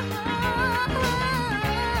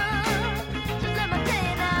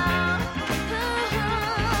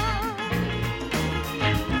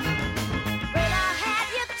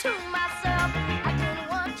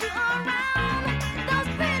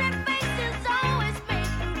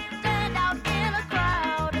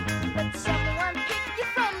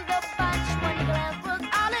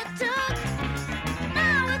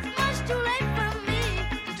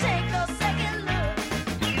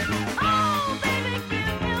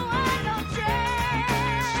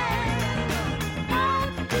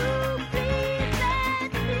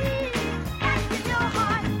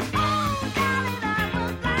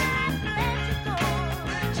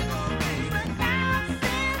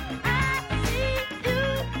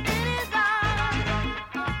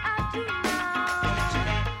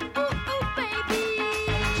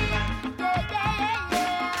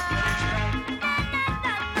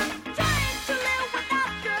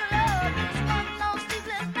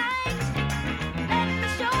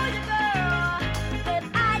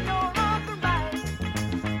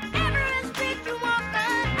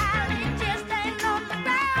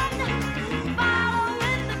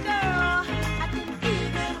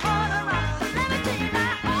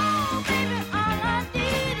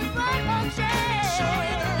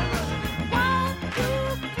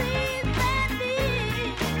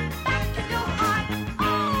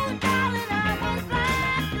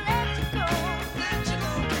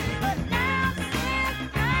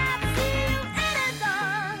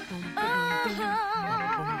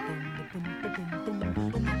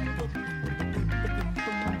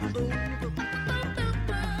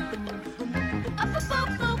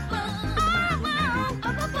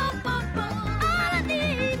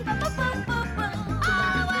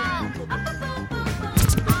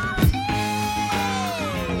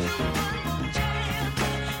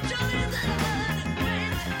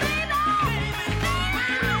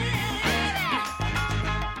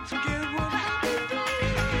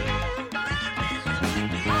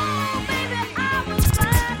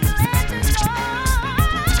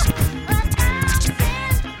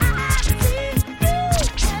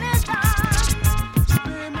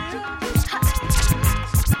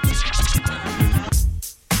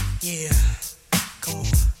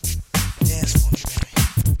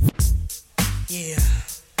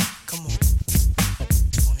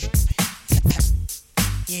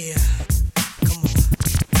 Yeah. Come on.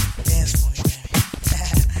 Dance for me, baby.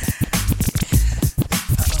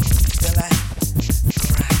 Feel like?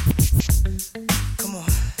 Alright. Come on.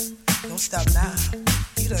 Don't stop now.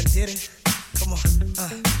 You done did it. Come on.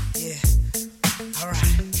 Yeah.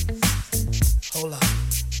 Alright. Hold up.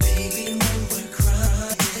 Baby, when we're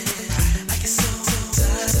crying, I get so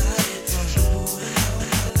tired. Oh, how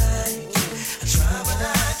I like it. I try, but I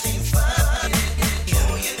can't find it. Yo,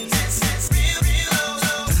 your dance is real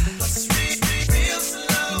low. But it's real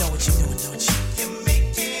slow. You know what you're doing, don't you? You're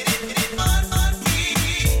making it fun for me.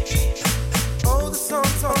 Oh, the song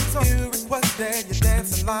you requested, you're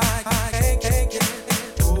dancing like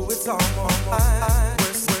oh, it's all on mine.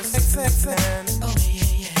 We're sexing. Oh,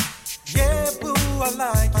 yeah.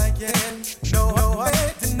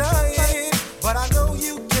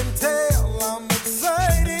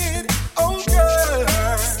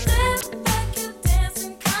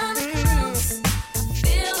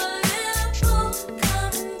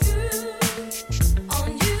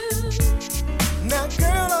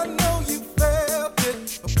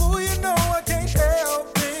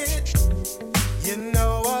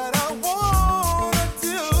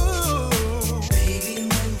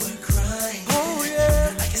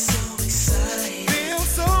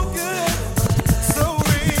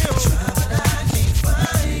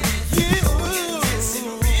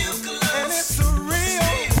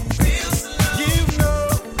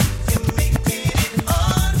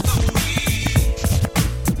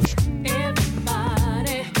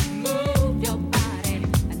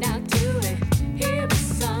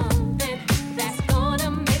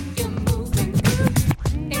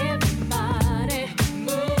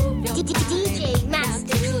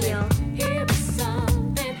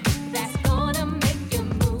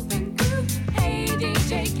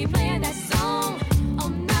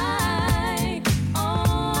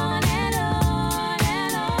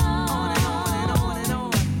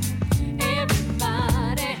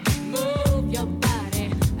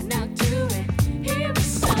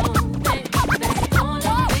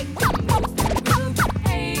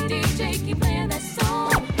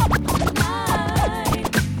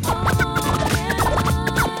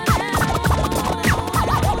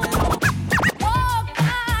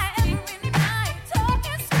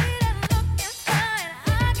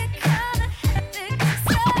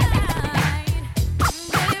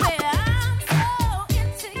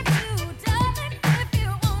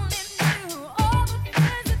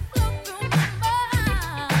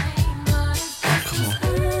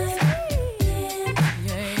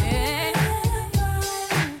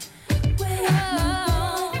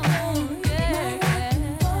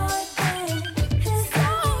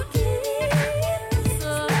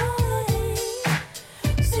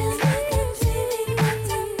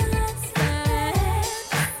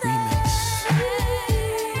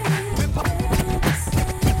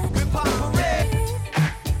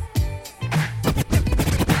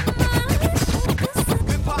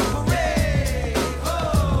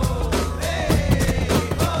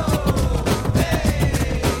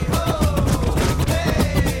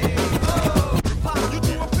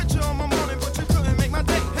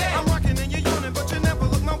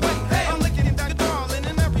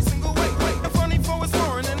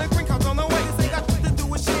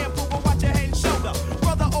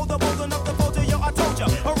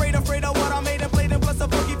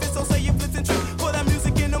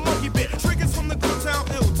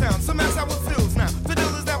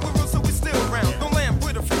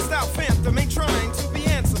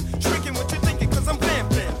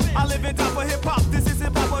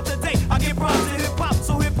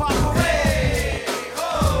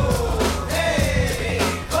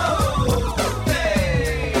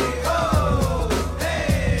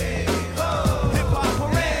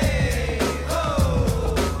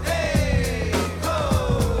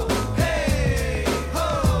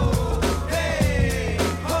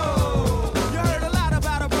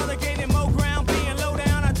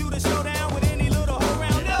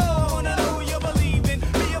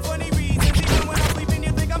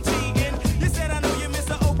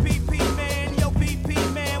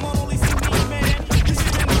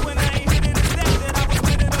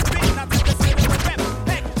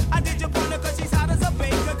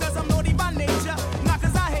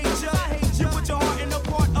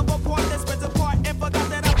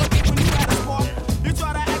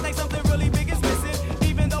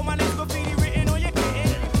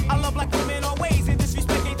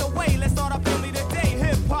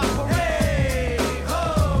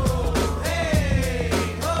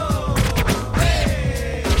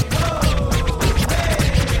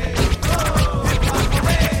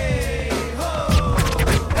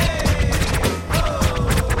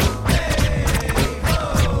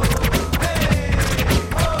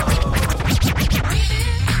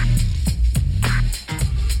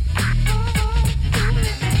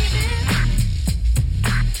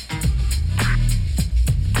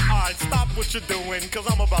 what you're doing,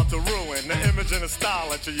 cause I'm about to ruin the image and the style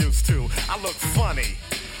that you're used to. I look funny,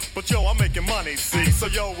 but yo, I'm making money, see? So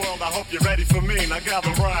yo, world, I hope you're ready for me. Now gather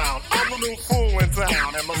round. I'm the new fool in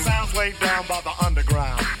town, and my sound's laid down by the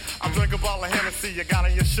underground. I drink a bottle of Hennessy you got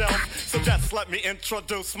on your shelf, so just let me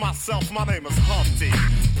introduce myself. My name is Humpty,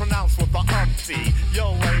 pronounced with the umpty.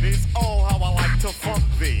 Yo, ladies, oh, how I like to funk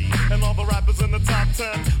thee. And all the rappers in the top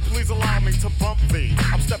 10, please allow me to bump thee.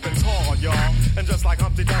 I'm stepping tall, y'all, and just like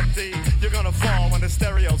Humpty Dumpty, you're gonna fall when the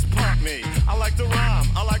stereos pump me. I like to rhyme,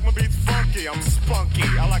 I like my beats funky, I'm spunky.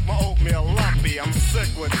 I like my oatmeal lumpy, I'm sick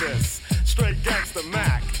with this. Straight gangster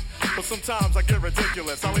Mac. But sometimes I get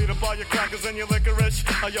ridiculous. I'll eat up all your crackers and your licorice.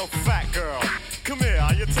 Oh, yo, fat girl, come here,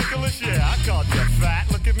 are you ticklish? Yeah, I called you fat.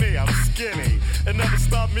 Look at me, I'm skinny. It never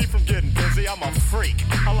stopped me from getting busy. I'm a freak.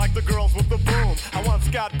 I like the girls with the boom. I once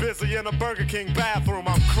got busy in a Burger King bathroom.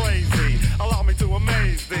 I'm crazy. Allow me to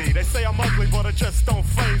amaze thee. They say I'm ugly, but it just don't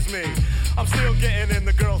faze me. I'm still getting in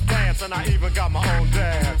the girls' pants, and I even got my own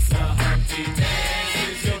dance. The Humpty Dance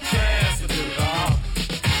is your chance to do the hump.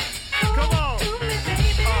 Come on.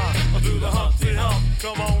 Do the Humpty Hump,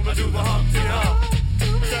 come on, I do the Humpty Hump.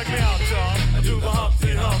 Check me out, y'all, I do the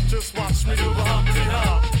Humpty Hump. Just watch me do the Humpty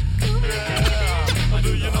Hump. Yeah,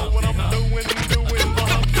 do you know what I'm doing? Doing the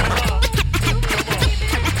Humpty Hump. Come on,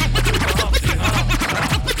 do the Humpty Hump.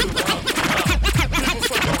 Do the Humpty Hump. People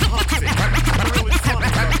say I'm Humpty. I'm really funny.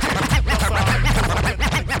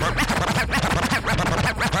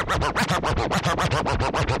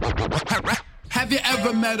 Have you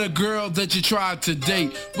ever met a girl that you tried to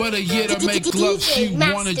date, but a year to make love she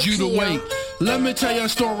wanted you to wait? Let me tell you a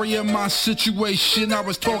story of my situation. I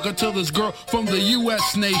was talking to this girl from the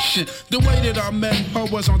U.S. nation. The way that I met her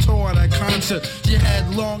was on tour at a concert. She had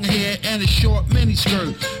long hair and a short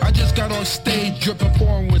miniskirt. I just got on stage dripping,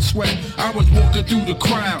 pouring with sweat. I was walking through the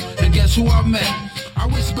crowd, and guess who I met? I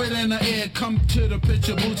whispered in the air, come to the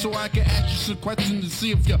picture booth so I can ask you some questions to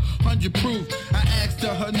see if you're 100 proof. I asked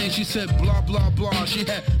her name, she said blah, blah, blah. She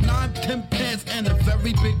had 9, 10 pants and a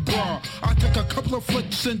very big bra. I took a couple of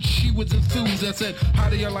flicks and she was enthused. I said, how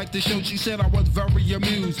do you like the show? She said I was very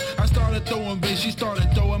amused. I started throwing bass, she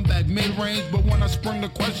started throwing back mid-range. But when I sprung the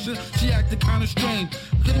question, she acted kind of strange.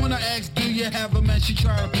 Cause when I asked, do you have a man? She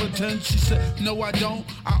tried to pretend. She said, no I don't,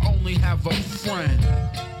 I only have a friend.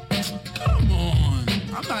 Come on,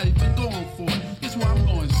 I'm not even going for it. This is what I'm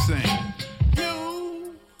going to sing.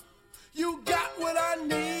 You got what I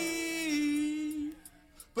need,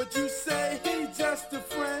 but you say he's just a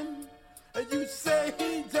friend, and you say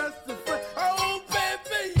he's just a friend. Oh,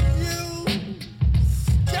 baby, you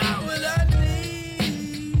got what I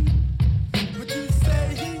need, but you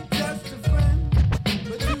say he's just a friend,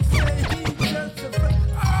 but you say he's just a friend.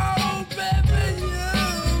 Oh, baby,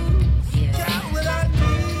 you got what I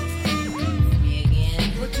need,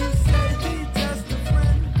 but you say he's just a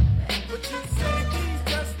friend.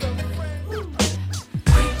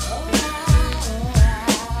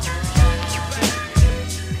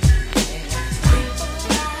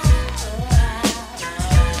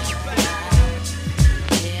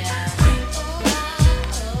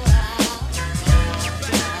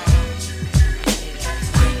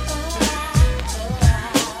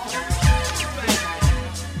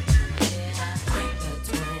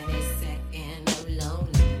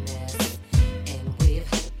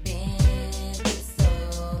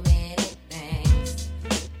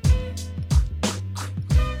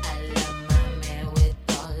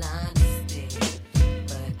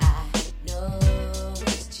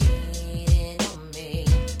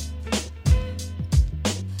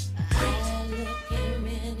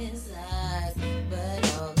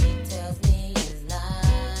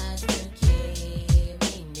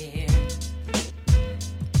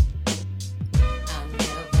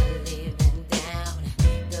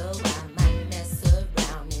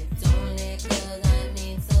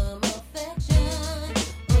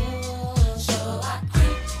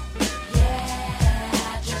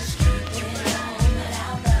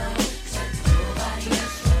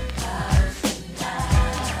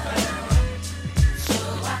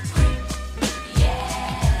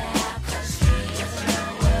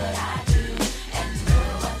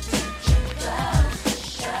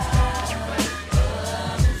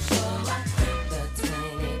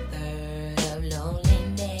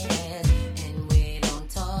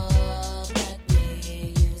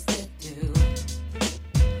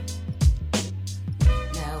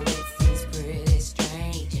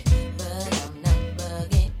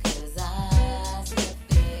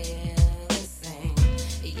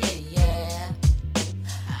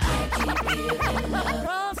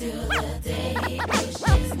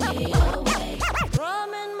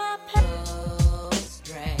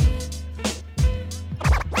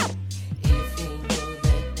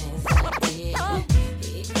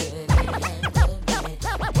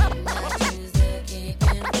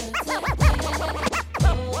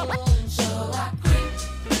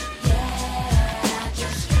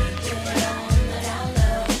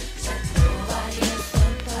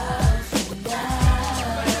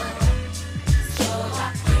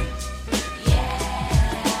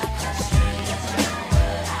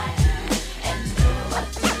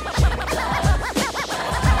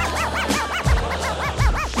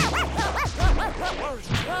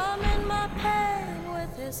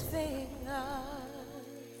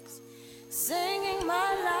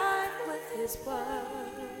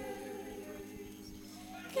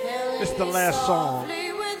 This is the last song.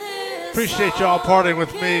 Appreciate y'all partying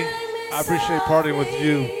with me. I appreciate partying with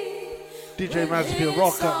you. DJ Masterpiece, Raw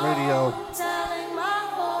Cut Radio.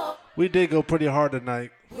 We did go pretty hard tonight.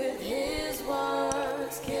 With his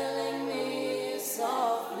words killing me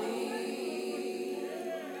softly.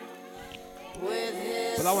 With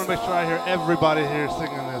his But I want to make sure I hear everybody here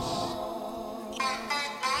singing this.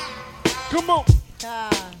 Come on.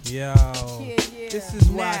 Yo, this is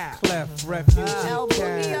why Clef, Refugee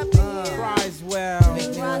Cat, Criswell,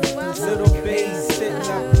 Little Bass sitting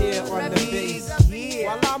up here on the bass.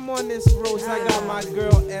 While I'm on this road, I got my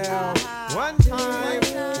girl L. One time.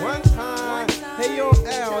 Hey yo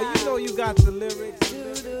L, you know you got the lyrics.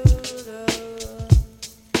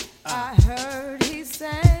 I heard he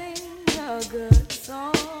sang a good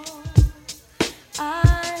song. I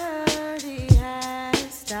heard he had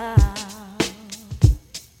style.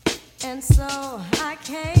 And so I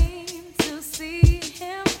came to see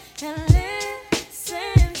him and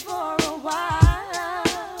listen for a while.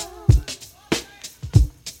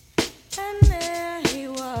 And there he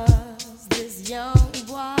was, this young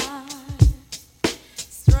boy,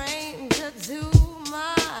 stranger to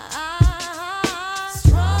my eyes,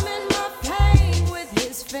 strumming my pain with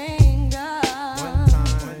his fingers,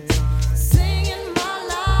 singing my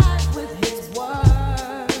life with his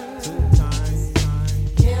words,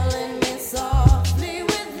 killing me softly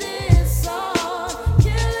with this song,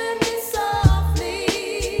 killing me softly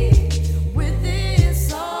with this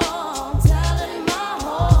song, telling my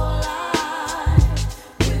whole life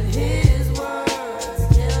with his words,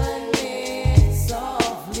 killing me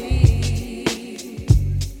softly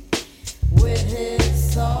with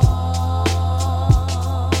his song.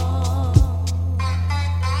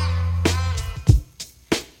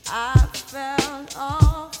 I felt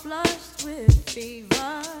all flushed with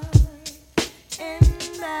fever,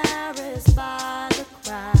 embarrassed by the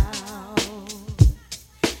crowd.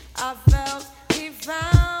 I felt he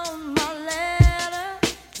found my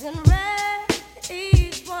letters and read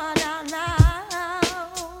each one out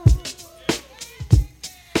loud.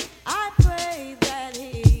 I prayed that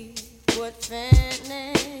he would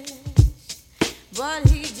finish, but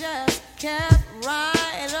he just kept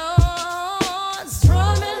right on,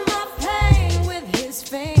 strumming my pain with his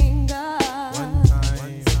fingers,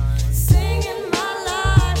 singing my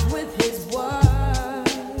life with his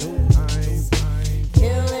words,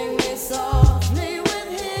 killing me softly with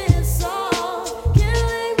his song,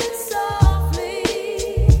 killing me softly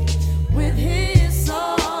with his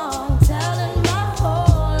song, telling my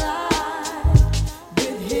whole life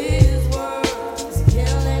with his words,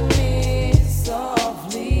 killing me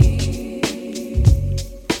softly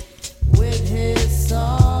with his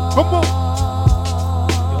song. Come on.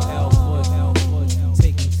 Yo, L Foot,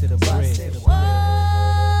 take me to the bridge.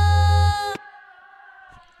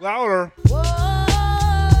 Louder.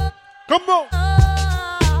 Come on.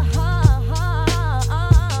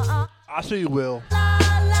 I see you, Will.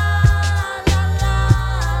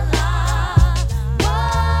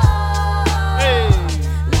 Hey.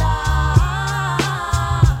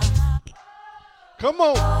 Come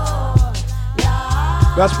on.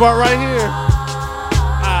 Best part right here.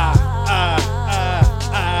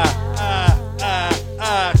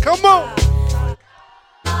 Come on.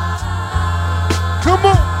 Come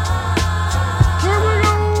on. Here we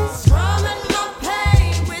go. Strumming my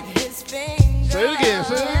pain with his fingers. Say it again,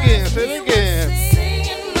 say it again, say it again.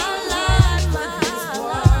 Singing my life with his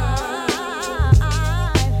words,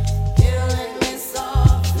 killing me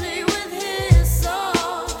softly with his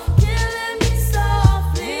song, killing me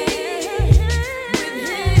softly with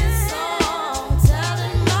his song,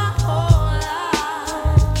 telling my whole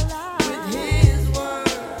life with his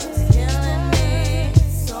words, killing me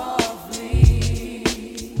softly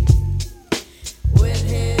with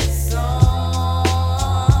his song.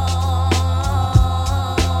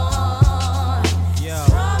 Yo,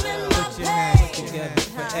 put your hands together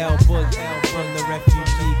for L Book from the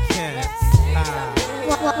refugee camp.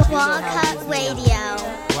 Raw Cut Radio.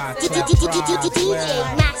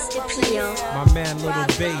 DJ Masterpiece. My man Little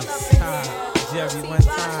Bass, Jerry one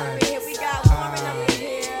time.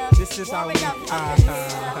 This is how we refugee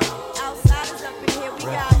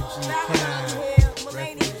camp.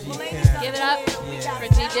 Give it up for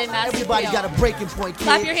DJ Masterpiece. Everybody got a breaking point, kid.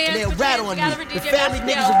 Clap your hands. And they'll Put rat your on hands you. together for The DJ family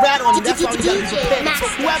Masterpiece. niggas will rat on you. That's why we gotta be prepared. So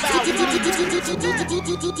whoever out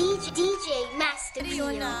DJ Masterpiece.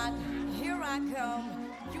 Here I come.